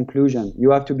general conclusion.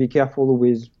 You have to be careful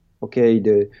with,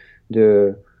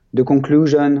 the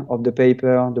conclusion of the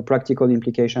paper, the practical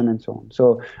implication, and so on.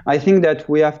 So I think that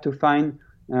we have to find,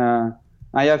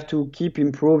 I have to keep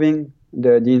improving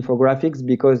the infographics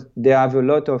because they have a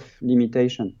lot of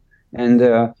limitation. And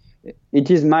it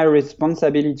is my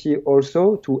responsibility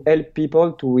also to help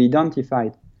people to identify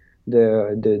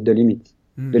the limits,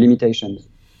 the limitations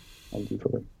of the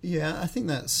infographics. Yeah, I think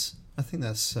that's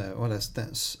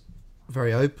that's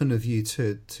very open of you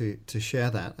to share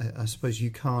that. I suppose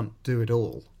you can't do it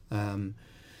all.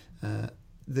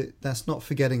 That's not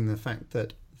forgetting the fact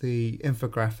that the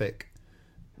infographic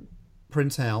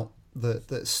printout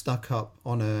that's stuck up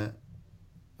on a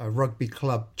rugby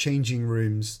club changing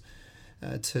rooms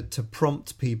to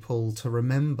prompt people to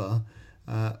remember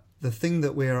the thing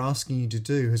that we're asking you to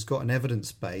do has got an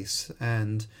evidence base,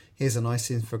 and here's a nice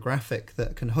infographic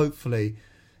that can hopefully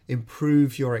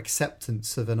improve your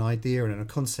acceptance of an idea and a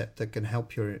concept that can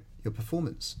help your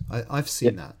performance. I've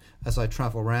seen that as I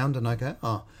travel around, and I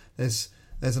go, there's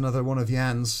another one of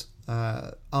Yann's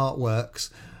artworks,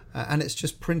 and it's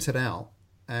just printed out,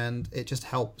 and it just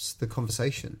helps the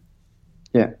conversation.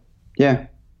 Yeah,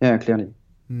 clearly.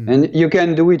 And you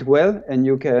can do it well, and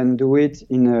you can do it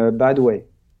in a bad way.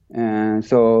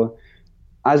 So,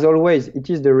 as always, it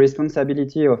is the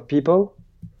responsibility of people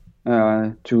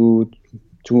to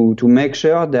make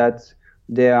sure that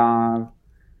they have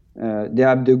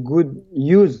the good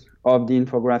use of the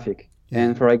infographic.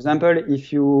 And for example,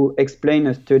 if you explain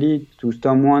a study to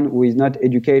someone who is not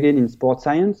educated in sports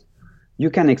science, you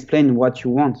can explain what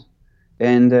you want.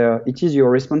 And it is your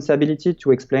responsibility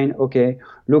to explain,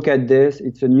 look at this,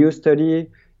 it's a new study,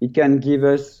 it can give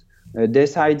us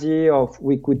this idea of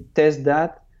we could test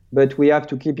that, but we have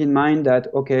to keep in mind that,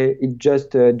 it's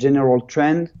just a general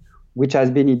trend which has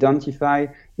been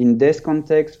identified in this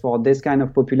context for this kind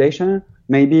of population.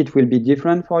 Maybe it will be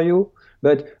different for you.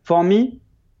 But for me,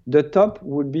 the top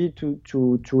would be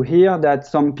to hear that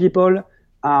some people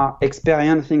are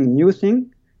experiencing new things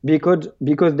because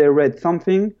they read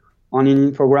something on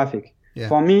an infographic. Yeah.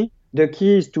 For me, the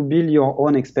key is to build your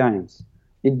own experience.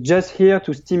 It's just here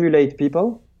to stimulate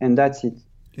people, and that's it.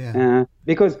 Yeah.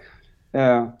 Because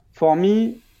for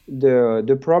me,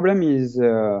 the problem is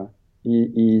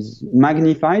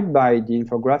magnified by the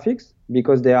infographics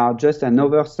because they are just an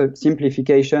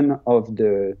oversimplification of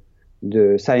the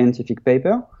scientific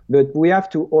paper. But we have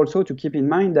to also to keep in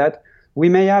mind that we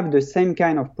may have the same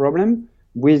kind of problem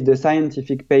with the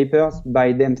scientific papers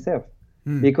by themselves.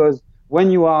 Because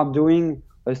when you are doing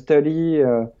a study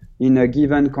in a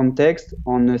given context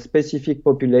on a specific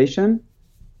population,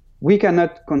 we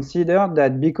cannot consider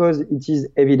that because it is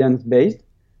evidence-based,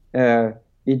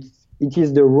 it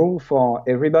is the rule for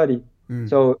everybody.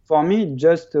 So for me,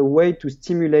 just a way to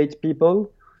stimulate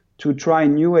people to try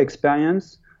new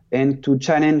experience and to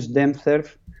challenge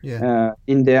themselves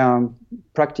in their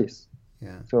practice.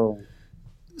 Yeah. So,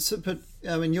 but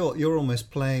I mean, you're almost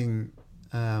playing,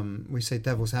 we say,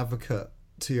 devil's advocate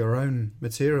to your own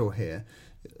material here,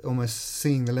 almost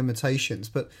seeing the limitations.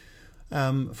 But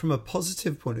from a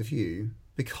positive point of view,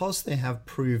 because they have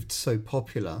proved so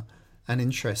popular and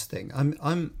interesting,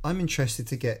 I'm interested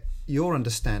to get your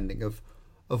understanding of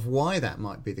why that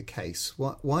might be the case.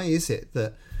 Why is it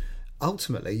that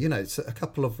ultimately, it's a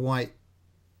couple of white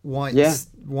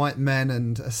men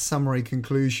and a summary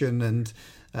conclusion and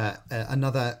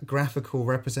another graphical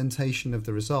representation of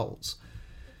the results?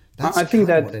 That's what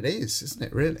it is, isn't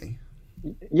it? Really?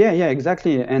 Yeah,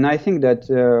 exactly. And I think that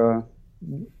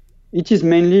it is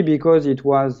mainly because it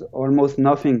was almost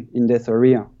nothing in this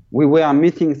area. We were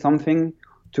missing something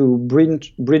to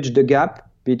bridge the gap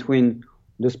between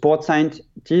the sports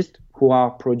scientists who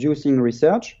are producing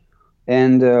research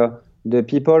and the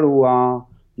people who are,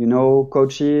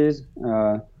 coaches,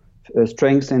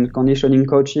 strength and conditioning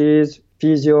coaches,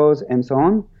 physios, and so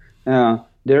on.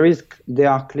 There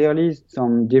are clearly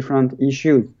some different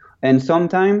issues, and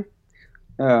sometimes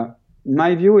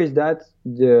my view is that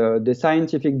the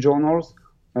scientific journals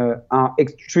are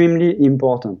extremely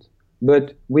important,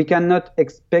 but we cannot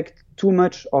expect too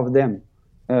much of them.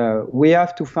 We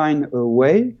have to find a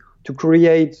way to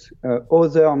create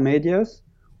other medias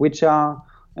which are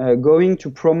going to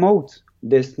promote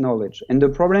this knowledge. And the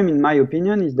problem, in my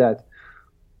opinion, is that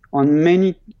in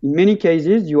many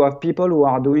cases, you have people who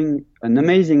are doing an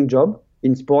amazing job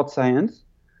in sports science,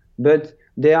 but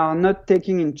they are not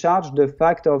taking in charge the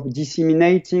fact of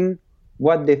disseminating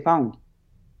what they found.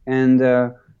 And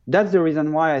that's the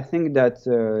reason why I think that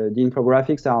the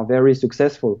infographics are very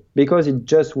successful, because it's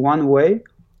just one way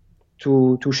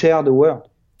to share the word.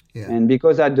 Yeah. And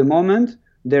because at the moment,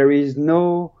 there is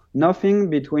nothing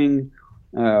between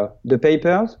the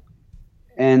papers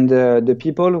and the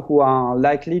people who are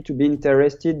likely to be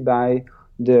interested by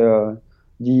the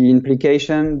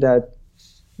implication that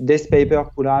this paper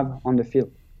could have on the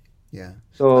field. Yeah.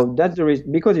 So that's the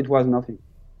reason, because it was nothing,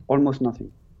 almost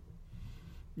nothing.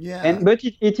 Yeah. But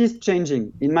it is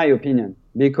changing, in my opinion,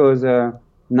 because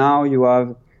now you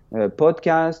have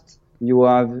podcasts, you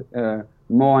have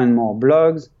more and more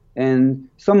blogs, and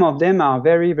some of them are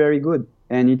very, very good.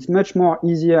 And it's much more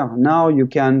easier. Now you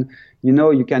can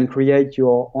create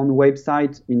your own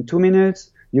website in 2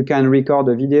 minutes. You can record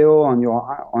a video on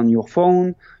your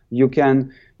phone. You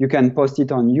can post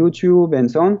it on YouTube and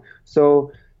so on.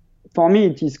 So for me,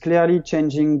 it is clearly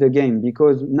changing the game,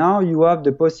 because now you have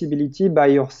the possibility by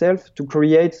yourself to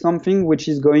create something which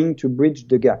is going to bridge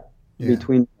the gap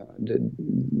between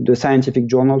the scientific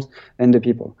journals and the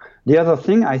people. The other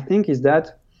thing I think is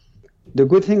that the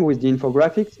good thing with the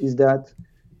infographics is that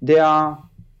they are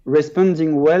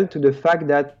responding well to the fact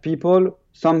that people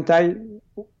sometimes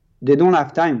they don't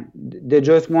have time. They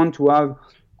just want to have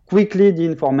quickly the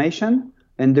information.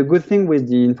 And the good thing with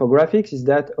the infographics is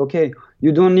that, okay,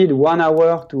 you don't need 1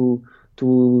 hour to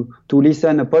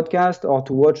listen a podcast or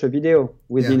to watch a video.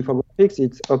 With the infographics,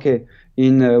 it's okay.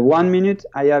 In 1 minute,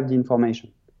 I have the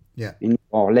information. Yeah.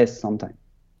 Or less sometimes.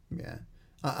 Yeah.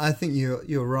 I think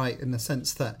you're right in the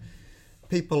sense that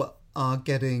people are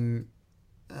getting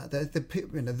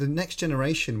the next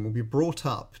generation will be brought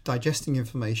up digesting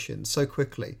information so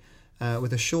quickly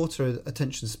with a shorter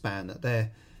attention span that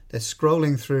they're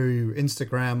scrolling through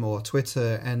Instagram or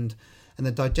Twitter and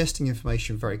they're digesting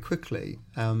information very quickly,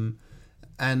 and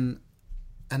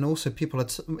also people are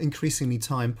increasingly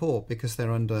time poor because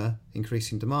they're under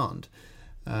increasing demand,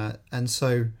 and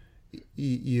so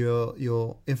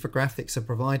your infographics are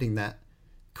providing that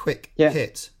quick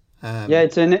hit.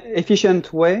 It's an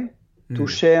efficient way to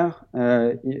share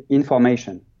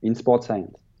information in sports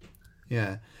science.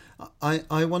 Yeah,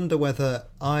 I wonder whether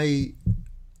I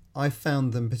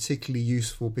found them particularly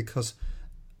useful because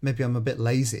maybe I'm a bit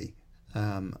lazy.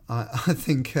 I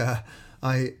think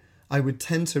I would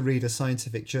tend to read a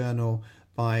scientific journal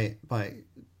by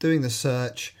doing the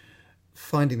search,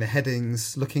 finding the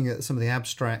headings, looking at some of the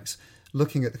abstracts,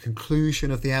 looking at the conclusion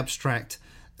of the abstract,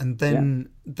 and then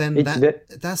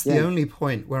that's the only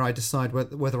point where I decide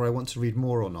whether I want to read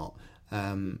more or not.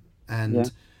 And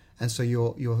so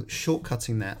you're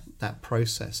shortcutting that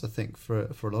process, I think, for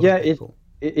a lot of people.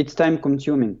 It's time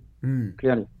consuming,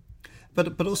 clearly.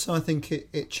 But also I think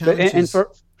it challenges. And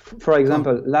for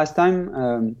example, last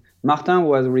time Martin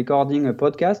was recording a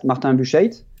podcast, Martin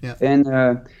Bucheit, and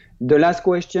the last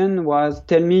question was,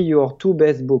 tell me your 2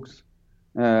 best books.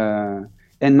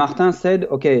 And Martin said,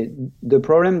 okay, the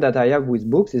problem that I have with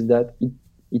books is that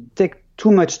it takes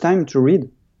too much time to read.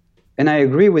 And I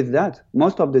agree with that.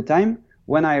 Most of the time,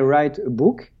 when I write a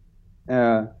book,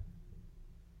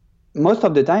 most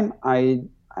of the time I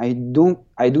do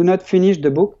not finish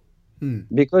the book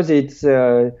because it's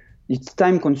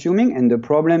time consuming. And the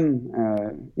problem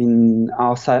in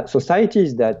our society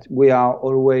is that we are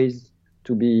always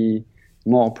to be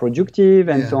more productive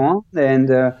and so on.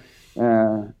 And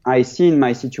I see in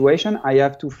my situation, I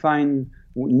have to find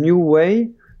new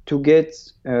way to get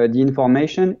the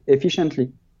information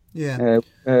efficiently.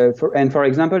 For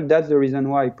example, that's the reason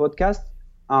why podcasts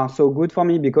are so good for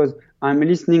me, because I'm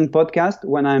listening podcast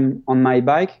when I'm on my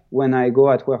bike, when I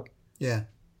go at work. Yeah.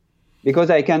 Because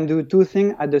I can do 2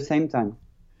 things at the same time.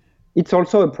 It's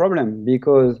also a problem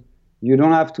because you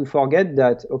don't have to forget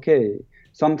that, okay,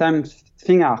 sometimes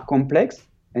things are complex,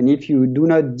 and if you do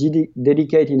not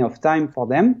dedicate enough time for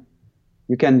them,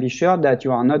 you can be sure that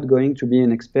you are not going to be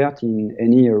an expert in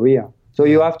any area. So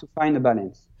you have to find a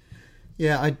balance.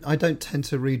 Yeah, I don't tend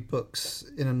to read books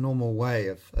in a normal way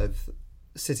of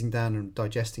sitting down and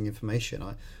digesting information.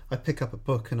 I pick up a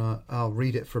book and I'll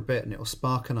read it for a bit and it'll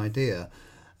spark an idea.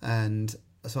 And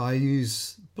so I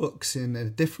use books in a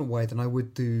different way than I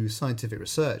would do scientific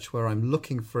research, where I'm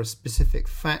looking for a specific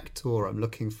fact or I'm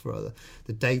looking for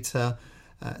the data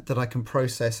that I can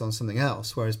process on something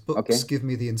else. Whereas books give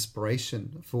me the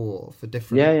inspiration for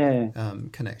different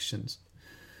connections.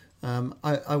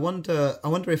 I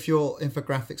wonder if your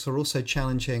infographics are also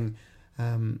challenging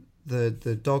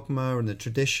the dogma and the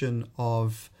tradition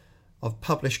of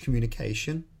published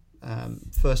communication.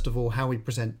 First of all, how we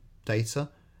present data,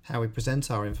 how we present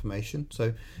our information.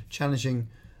 So challenging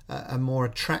a more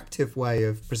attractive way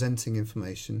of presenting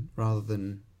information rather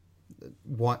than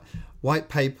white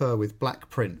paper with black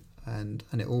print and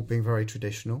it all being very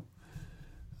traditional.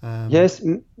 Yes,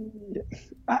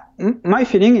 my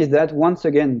feeling is that once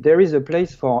again there is a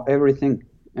place for everything,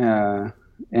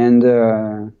 the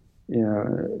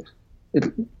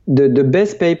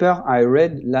best paper I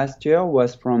read last year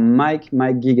was from Mike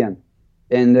Gigan,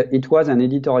 and it was an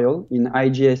editorial in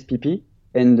IGSPP,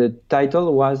 and the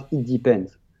title was "It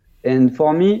Depends." And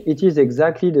for me, it is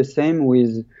exactly the same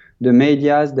with the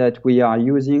medias that we are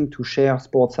using to share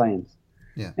sports science.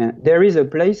 Yeah. There is a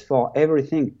place for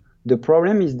everything. The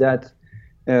problem is that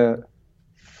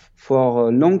for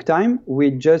a long time, we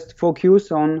just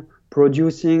focus on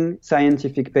producing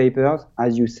scientific papers,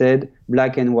 as you said,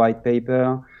 black and white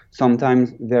paper,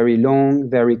 sometimes very long,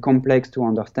 very complex to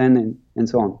understand, and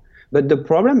so on. But the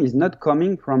problem is not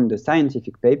coming from the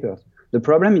scientific papers. The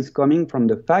problem is coming from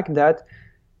the fact that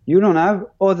you don't have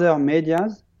other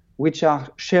medias which are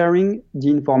sharing the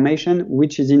information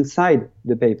which is inside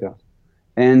the paper.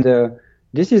 And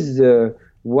this is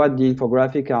what the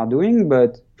infographics are doing,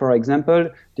 but for example,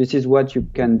 this is what you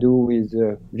can do with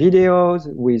videos,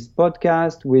 with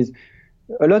podcasts, with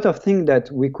a lot of things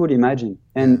that we could imagine.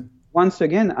 And once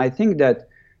again, I think that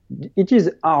it is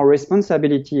our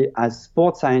responsibility as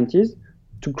sports scientists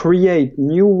to create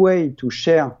new way to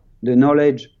share the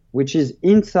knowledge which is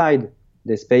inside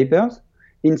these papers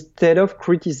instead of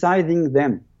criticizing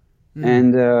them.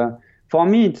 And for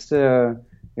me, it's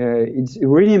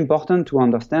really important to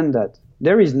understand that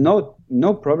there is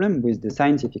no problem with the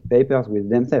scientific papers with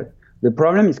themselves. The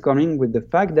problem is coming with the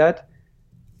fact that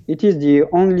it is the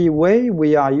only way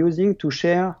we are using to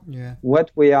share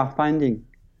what we are finding.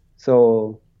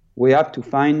 So we have to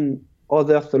find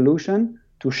other solutions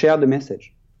to share the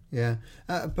message. Yeah,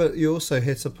 but you also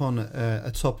hit upon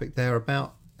a topic there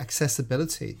about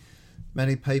accessibility.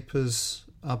 Many papers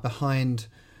are behind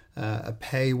a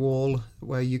paywall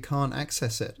where you can't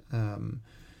access it.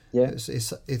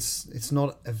 It's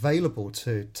not available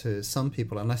to some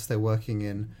people unless they're working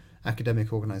in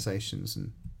academic organizations.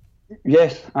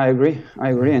 Yes, I agree,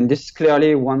 and this is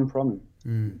clearly one problem.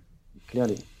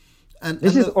 Clearly, and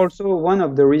this is also one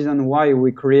of the reasons why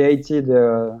we created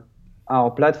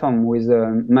our platform with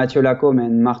Mathieu Lacombe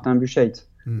and Martin Buchet.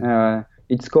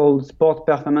 It's called Sport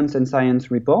Performance and Science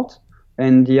Report,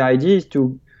 and the idea is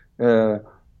to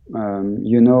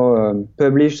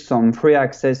publish some free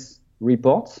access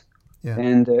reports,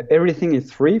 and everything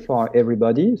is free for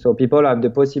everybody. So people have the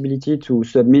possibility to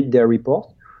submit their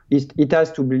report. It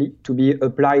has to be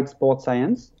applied sports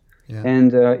science,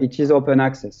 and it is open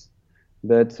access.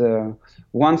 But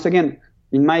once again,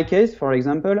 in my case, for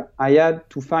example, I had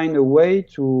to find a way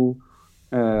to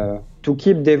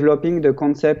keep developing the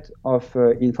concept of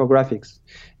infographics.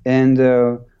 And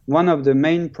one of the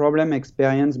main problems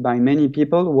experienced by many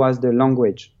people was the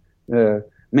language.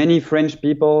 Many French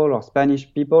people or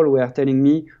Spanish people were telling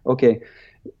me, okay,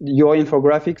 your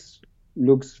infographics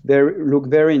look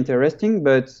very interesting,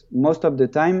 but most of the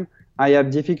time I have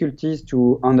difficulties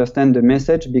to understand the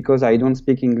message because I don't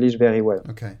speak English very well.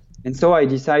 Okay. And so I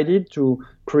decided to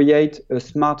create a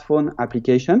smartphone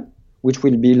application, which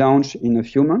will be launched in a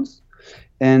few months,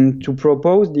 and to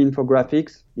propose the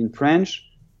infographics in French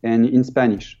and in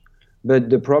Spanish. But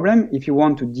the problem, if you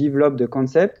want to develop the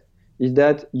concept, is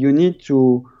that you need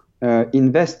to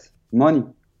invest money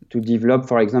to develop,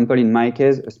 for example, in my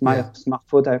case, a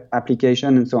smartphone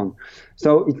application and so on.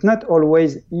 So it's not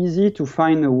always easy to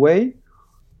find a way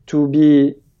to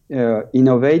be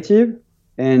innovative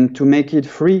and to make it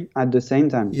free at the same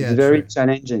time. It's very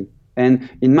challenging. And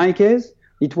in my case,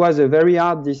 it was a very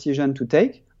hard decision to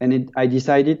take. And I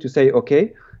decided to say,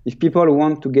 okay, if people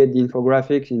want to get the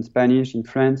infographics in Spanish, in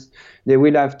French, they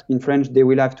will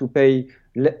have to pay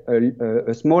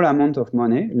a small amount of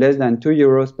money, less than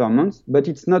 €2 per month. But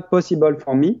it's not possible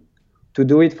for me to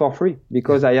do it for free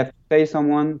because I have to pay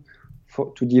someone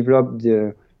to develop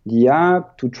the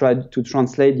app, to try to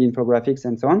translate the infographics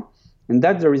and so on. And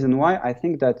that's the reason why I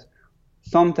think that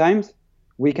sometimes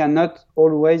we cannot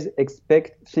always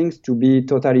expect things to be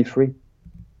totally free.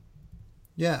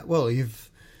 Yeah, well,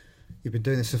 you've been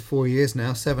doing this for 4 years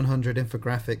now, 700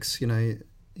 infographics. You know,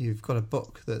 you've got a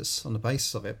book that's on the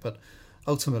basis of it, but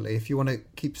ultimately, if you want to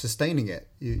keep sustaining it,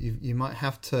 you might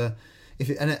have to, if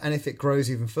it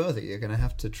grows even further, you're going to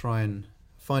have to try and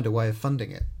find a way of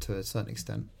funding it to a certain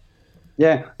extent.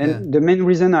 Yeah, and the main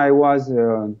reason I was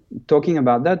talking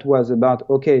about that was about,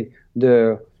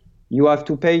 you have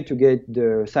to pay to get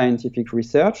the scientific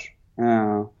research,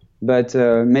 but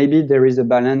maybe there is a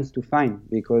balance to find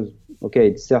because,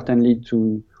 it's certainly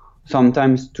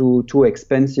sometimes too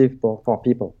expensive for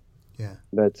people. Yeah.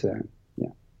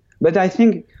 But I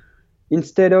think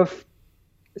instead of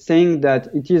saying that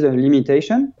it is a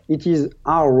limitation, it is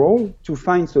our role to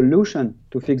find solution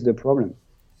to fix the problem.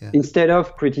 Yeah. Instead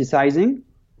of criticizing,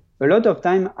 a lot of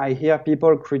time I hear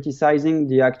people criticizing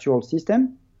the actual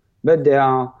system, but they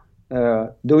are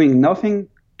doing nothing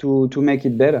to make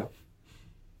it better.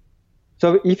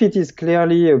 So if it is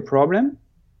clearly a problem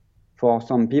for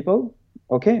some people,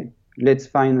 let's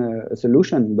find a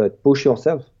solution, but push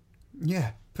yourself.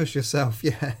 Yeah, push yourself.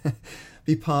 Yeah,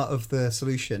 be part of the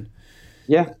solution.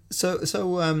 Yeah. So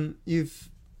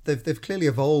they've clearly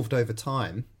evolved over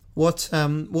time. What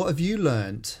have you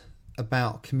learned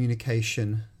about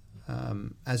communication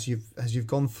as you've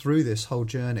gone through this whole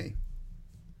journey?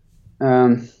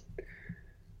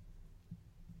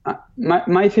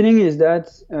 My feeling is that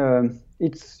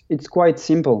it's quite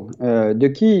simple. The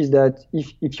key is that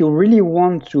if you really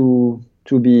want to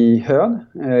be heard,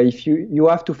 if you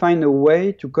have to find a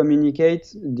way to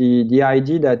communicate the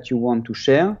idea that you want to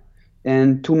share,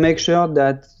 and to make sure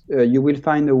that you will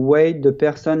find a way the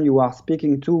person you are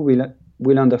speaking to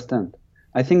will understand.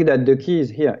 I think that the key is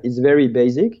here. It's very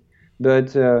basic,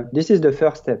 but this is the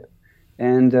first step.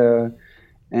 And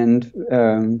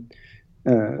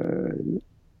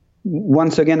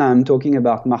once again, I'm talking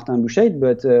about Martin Bouchet,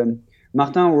 but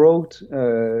Martin wrote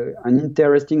an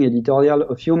interesting editorial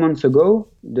a few months ago.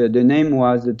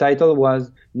 The title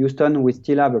was "Houston, we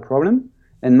still have a problem."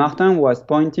 And Martin was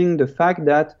pointing the fact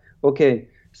that,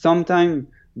 sometimes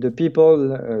the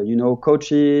people,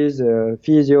 coaches,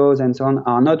 physios, and so on,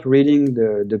 are not reading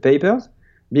the papers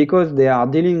because they are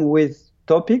dealing with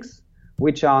topics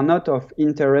which are not of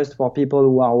interest for people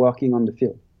who are working on the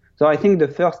field. So I think the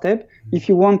first step, if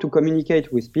you want to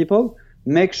communicate with people,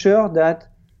 make sure that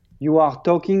you are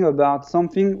talking about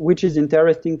something which is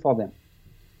interesting for them.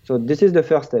 So this is the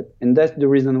first step. And that's the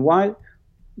reason why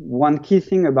one key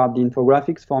thing about the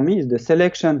infographics for me is the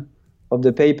selection of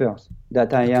the papers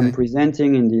that I am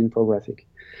presenting in the infographic.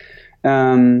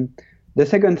 The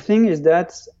second thing is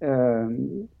that,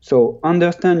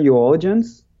 understand your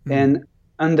audience and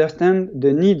understand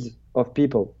the needs of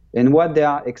people and what they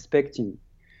are expecting.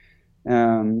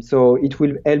 So it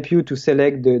will help you to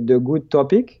select the good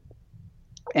topic,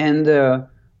 and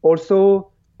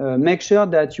also make sure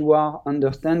that you are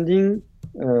understanding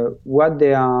what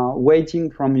they are waiting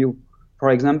from you. For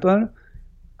example,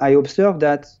 I observe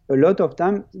that a lot of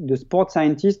time the sports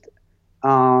scientists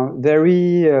are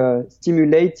very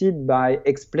stimulated by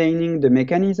explaining the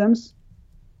mechanisms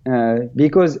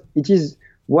because it is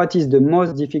what is the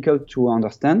most difficult to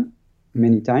understand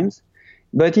many times.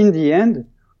 But in the end,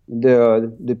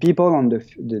 the people on the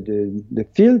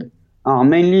field are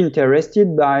mainly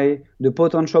interested by the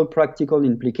potential practical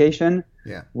implication,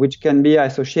 which can be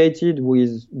associated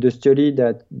with the study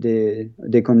that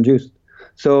they conducted.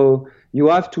 So you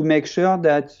have to make sure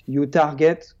that you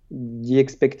target the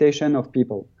expectation of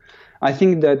people. I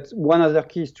think that one other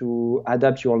key is to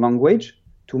adapt your language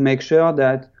to make sure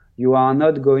that you are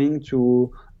not going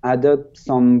to adopt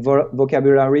some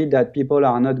vocabulary that people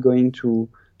are not going to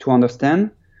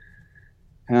understand.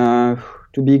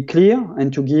 To be clear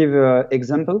and to give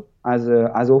example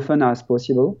as often as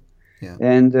possible. Yeah.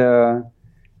 And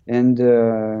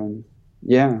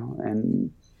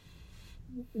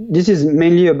this is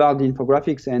mainly about the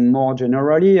infographics, and more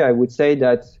generally, I would say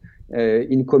that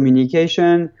in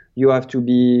communication, you have to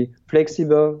be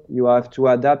flexible. You have to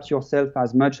adapt yourself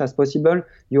as much as possible.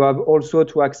 You have also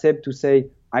to accept to say,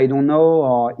 I don't know,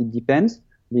 or it depends,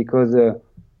 because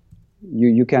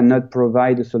you cannot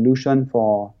provide a solution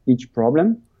for each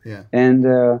problem. Yeah.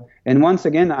 And once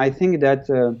again, I think that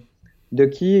the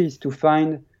key is to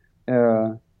find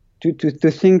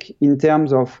to think in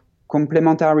terms of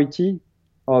complementarity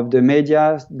of the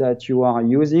media that you are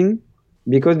using,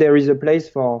 because there is a place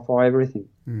for everything.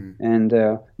 And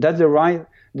that's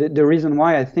the reason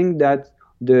why I think that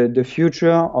the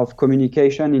future of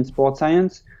communication in sports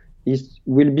science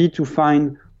will be to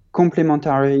find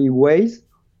complementary ways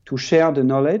to share the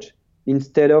knowledge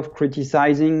instead of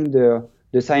criticizing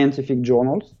the scientific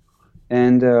journals.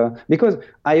 And because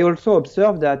I also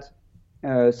observe that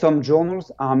some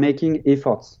journals are making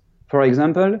efforts. For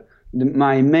example,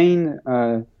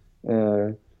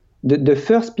 the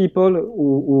first people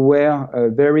who were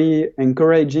very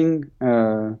encouraging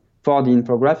for the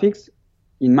infographics,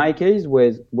 in my case,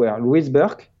 were Louis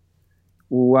Burke,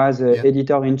 who was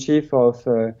editor-in-chief of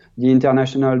the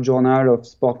International Journal of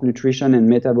Sport Nutrition and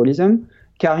Metabolism,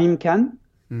 Karim Khan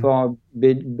for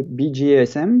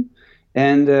BJSM,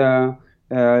 and the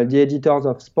editors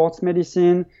of Sports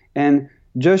Medicine, and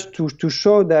just to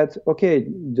show that, okay,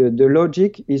 the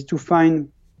logic is to find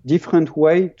different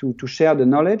way to share the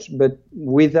knowledge, but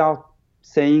without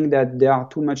saying that there are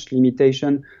too much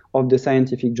limitation of the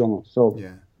scientific journals. So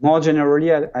more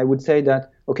generally, I would say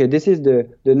that, okay, this is the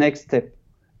next step.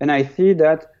 And I see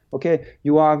that, okay,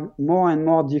 you have more and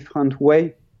more different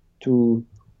way to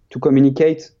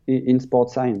communicate in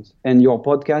sports science. And your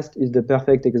podcast is the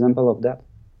perfect example of that.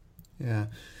 Yeah.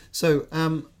 So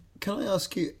can I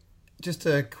ask you just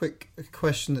a quick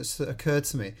question that's occurred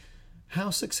to me?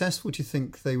 How successful do you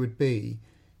think they would be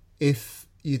if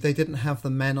they didn't have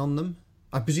the men on them?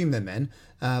 I presume they're men.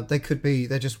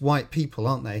 They're just white people,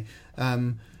 aren't they?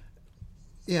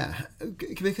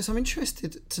 Because I'm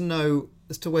interested to know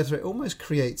as to whether it almost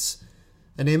creates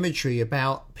an imagery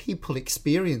about people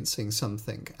experiencing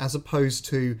something as opposed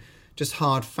to just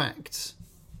hard facts.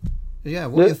 Yeah,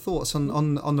 what are your thoughts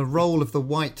on the role of the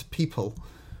white people?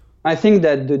 I think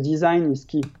that the design is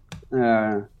key.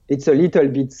 It's a little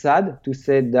bit sad to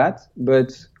say that,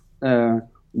 but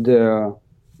the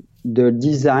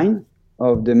design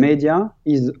of the media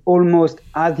is almost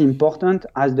as important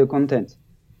as the content.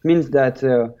 It means that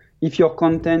if your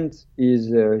content is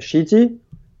shitty,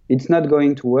 it's not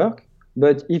going to work.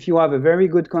 But if you have a very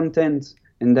good content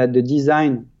and that the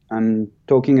design, I'm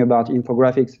talking about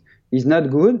infographics, is not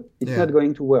good, it's not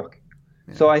going to work.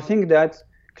 Yeah. So I think that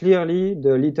clearly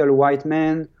the little white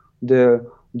man, the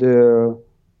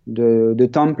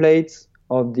templates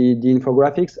of the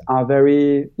infographics are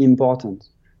very important.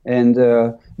 And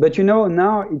but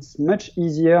now it's much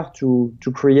easier to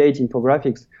create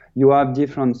infographics. You have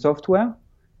different software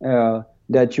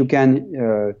that you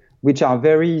can, which are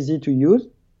very easy to use.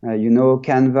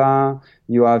 Canva,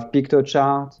 you have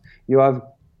PictoChart, you have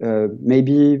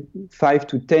maybe 5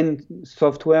 to 10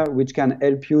 software which can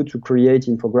help you to create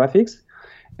infographics.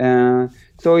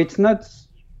 So it's not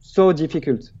so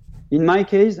difficult. In my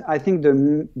case, I think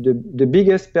the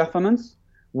biggest performance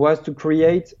was to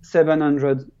create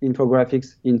 700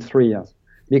 infographics in 3 years,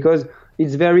 because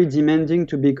it's very demanding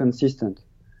to be consistent.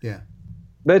 Yeah.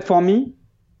 But for me,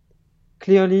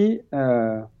 clearly,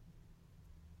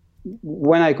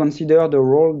 when I consider the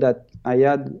role that I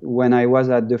had when I was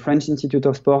at the French Institute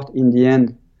of Sport, in the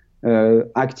end,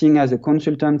 acting as a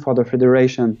consultant for the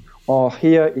federation, or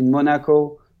here in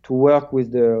Monaco to work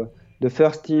with the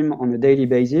first team on a daily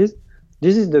basis,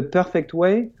 this is the perfect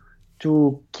way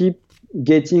to keep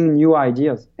getting new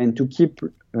ideas and to keep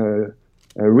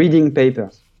reading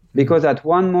papers. Because at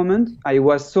one moment, I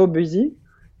was so busy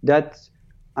that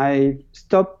I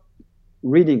stopped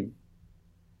reading.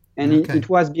 And it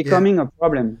was becoming a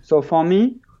problem. So for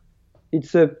me,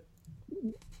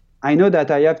 I know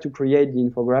that I have to create the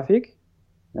infographic,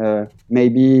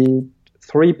 maybe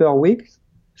 3 per week,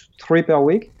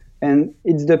 and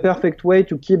it's the perfect way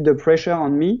to keep the pressure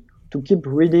on me to keep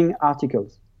reading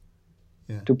articles,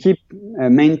 to keep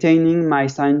maintaining my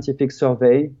scientific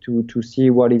survey to see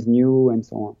what is new and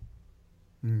so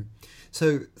on.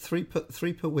 So three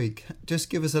per week. Just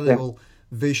give us a little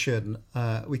vision.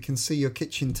 We can see your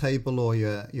kitchen table or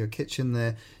your kitchen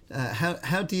there.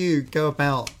 How do you go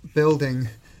about building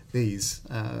these?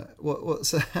 How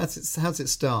does it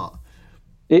start?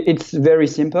 It's very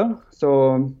simple.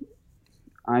 So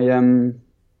I am,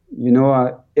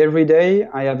 every day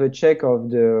I have a check of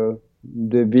the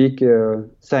big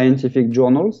scientific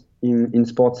journals in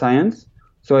sports science.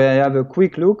 So I have a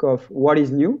quick look of what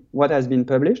is new, what has been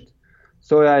published.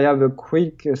 So I have a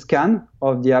quick scan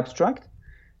of the abstract.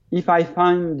 If I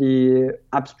find the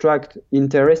abstract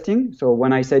interesting, so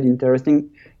when I said interesting,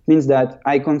 it means that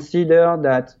I consider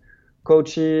that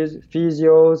coaches,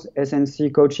 physios,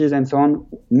 SNC coaches, and so on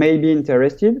may be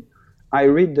interested, I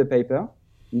read the paper,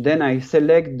 then I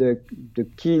select the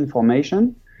key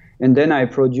information, and then I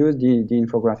produce the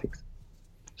infographics.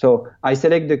 So I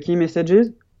select the key messages.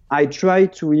 I try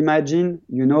to imagine,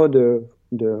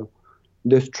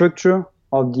 the structure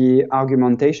of the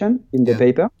argumentation in the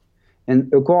paper.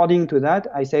 And according to that,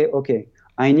 I say, okay,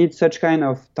 I need such kind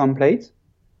of template.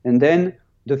 And then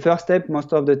the first step,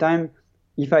 most of the time,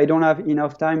 if I don't have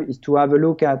enough time, is to have a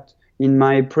look at in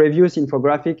my previous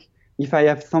infographic if I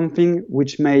have something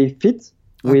which may fit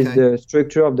with the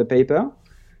structure of the paper.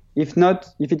 If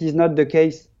it is not the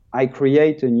case, I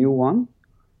create a new one,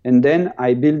 and then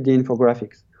I build the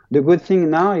infographics. The good thing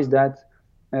now is that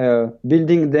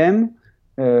building them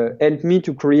helped me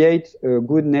to create a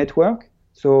good network.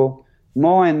 So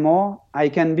more and more, I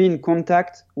can be in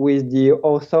contact with the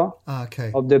author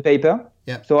of the paper.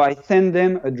 Yep. So I send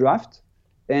them a draft,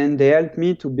 and they help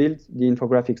me to build the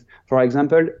infographics. For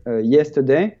example,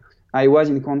 yesterday, I was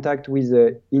in contact with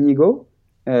Inigo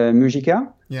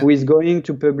Mujica, who is going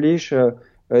to publish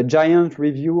a giant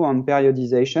review on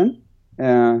periodization.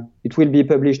 It will be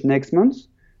published next month.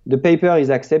 The paper is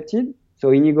accepted,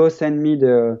 so Inigo sent me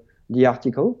the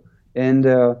article, and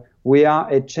we are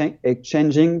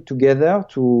exchanging together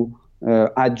to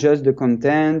adjust the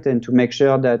content and to make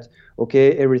sure that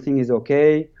everything is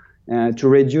okay, to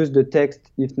reduce the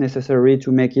text if necessary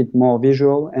to make it more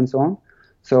visual and so on.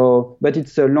 So, but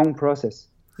it's a long process,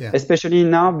 especially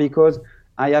now because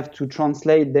I have to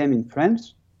translate them in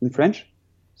French.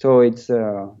 So it's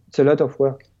a lot of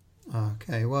work.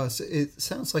 Okay, well, it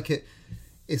sounds like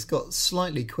it's got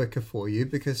slightly quicker for you,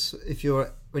 because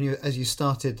as you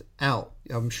started out,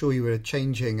 I'm sure you were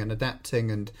changing and adapting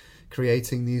and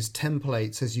creating these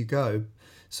templates as you go.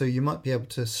 So you might be able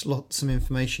to slot some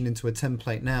information into a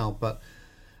template now, but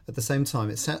at the same time,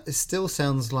 it still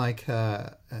sounds like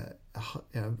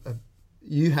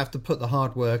you have to put the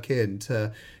hard work in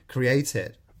to create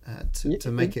it,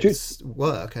 to make it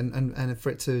work and for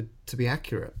it to be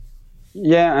accurate.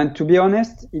 Yeah, and to be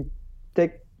honest,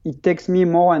 it takes me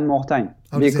more and more time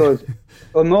because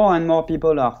more and more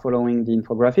people are following the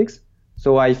infographics.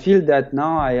 So I feel that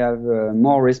now I have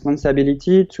more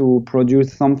responsibility to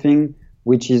produce something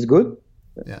which is good,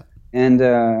 and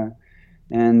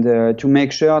to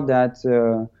make sure that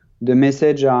the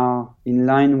message are in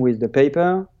line with the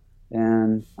paper.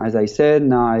 And as I said,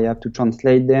 now I have to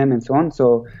translate them and so on.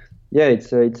 So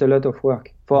it's a lot of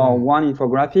work for one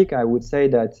infographic. I would say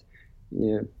that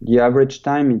the average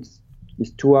time is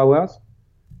 2 hours,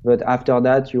 but after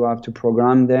that you have to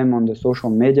program them on the social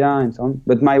media and so on.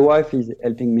 But my wife is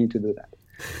helping me to do that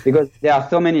because there are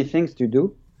so many things to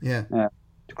do.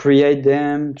 To create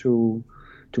them, to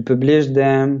publish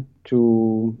them,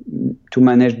 to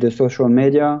manage the social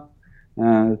media,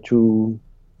 to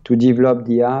develop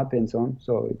the app and so on.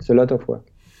 So it's a lot of work.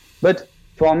 But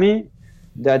for me,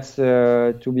 that's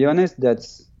to be honest,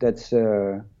 that's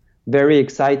a very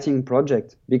exciting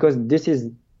project because this is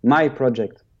my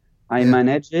project. I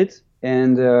manage it,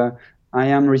 and I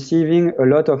am receiving a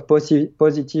lot of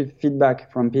positive feedback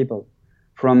from people,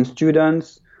 from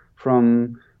students,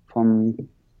 from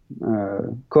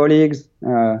colleagues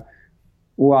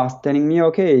who are telling me,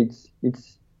 okay,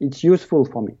 it's useful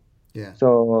for me.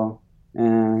 So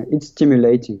it's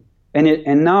stimulating,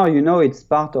 and now it's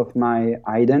part of my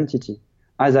identity.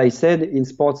 As I said, in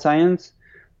sports science,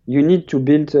 you need to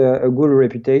build a good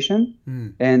reputation,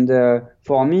 and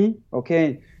for me,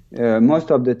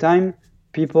 most of the time,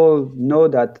 people know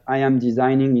that I am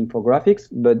designing infographics,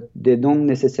 but they don't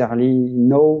necessarily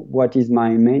know what is my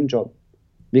main job,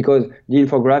 because the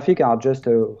infographics are just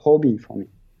a hobby for me.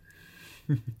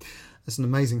 That's an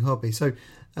amazing hobby. So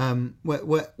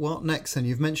what next then?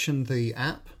 You've mentioned the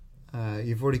app.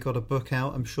 You've already got a book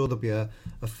out. I'm sure there'll be a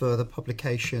further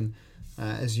publication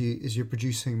as you're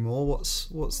producing more.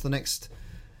 What's the next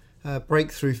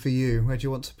breakthrough for you? Where do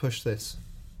you want to push this?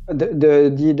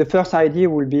 The first idea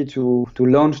will be to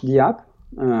launch the app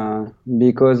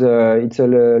because it's a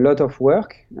lot of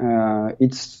work.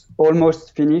 It's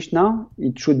almost finished now.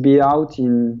 It should be out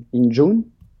in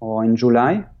June or in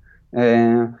July,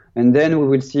 and then we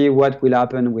will see what will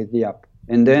happen with the app,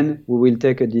 and then we will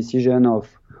take a decision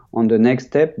on the next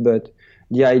step. But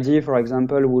the idea, for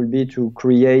example, will be to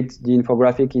create the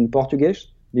infographic in Portuguese,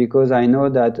 because I know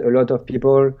that a lot of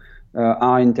people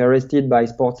are interested by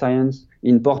sports science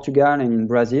in Portugal and in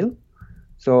Brazil.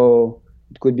 So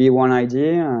it could be one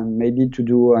idea, and maybe to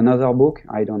do another book,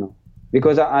 I don't know.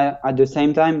 Because at the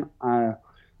same time,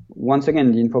 once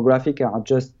again, the infographics are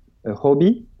just a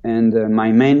hobby, and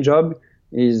my main job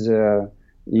is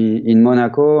in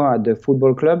Monaco at the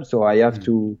football club, so I have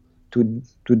to do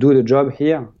the job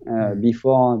here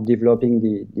before developing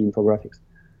the infographics.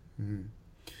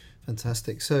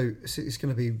 Fantastic. So it's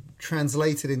going to be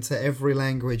translated into every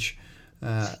language,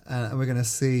 and we're going to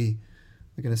see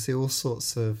all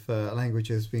sorts of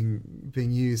languages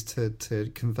being used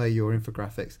to convey your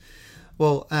infographics.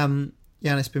 Well,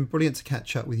 Yann, it's been brilliant to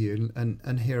catch up with you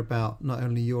and hear about not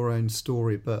only your own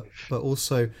story, but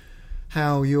also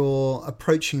how you're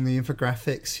approaching the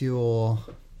infographics,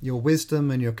 your wisdom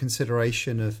and your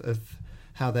consideration of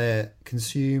how they're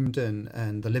consumed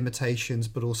and the limitations,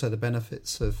 but also the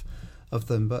benefits of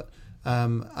them. But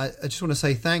I just want to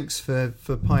say thanks for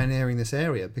pioneering this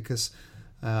area, because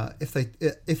if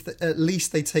at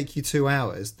least they take you 2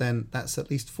 hours, then that's at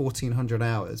least 1,400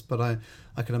 hours. But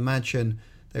I can imagine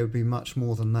there would be much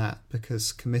more than that,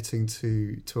 because committing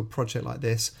to a project like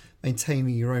this,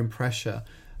 maintaining your own pressure,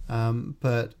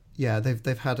 but yeah,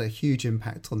 they've had a huge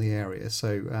impact on the area.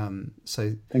 So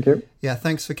thank you. Yeah,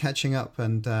 thanks for catching up,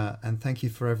 and thank you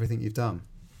for everything you've done.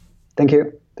 Thank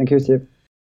you, Steve.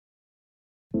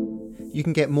 You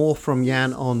can get more from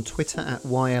Yann on Twitter at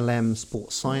YLM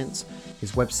Sports Science,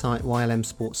 his website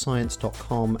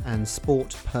ylmsportscience.com and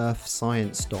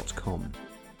sportperfscience.com.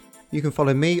 You can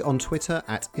follow me on Twitter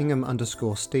at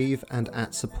Ingham_Steve and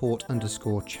at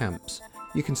support_champs.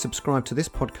 You can subscribe to this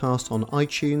podcast on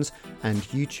iTunes and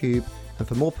YouTube, and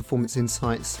for more performance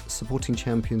insights,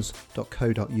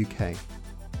 supportingchampions.co.uk.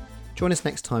 Join us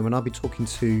next time when I'll be talking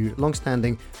to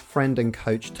long-standing friend and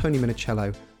coach Tony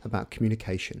Minicello about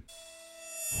communication.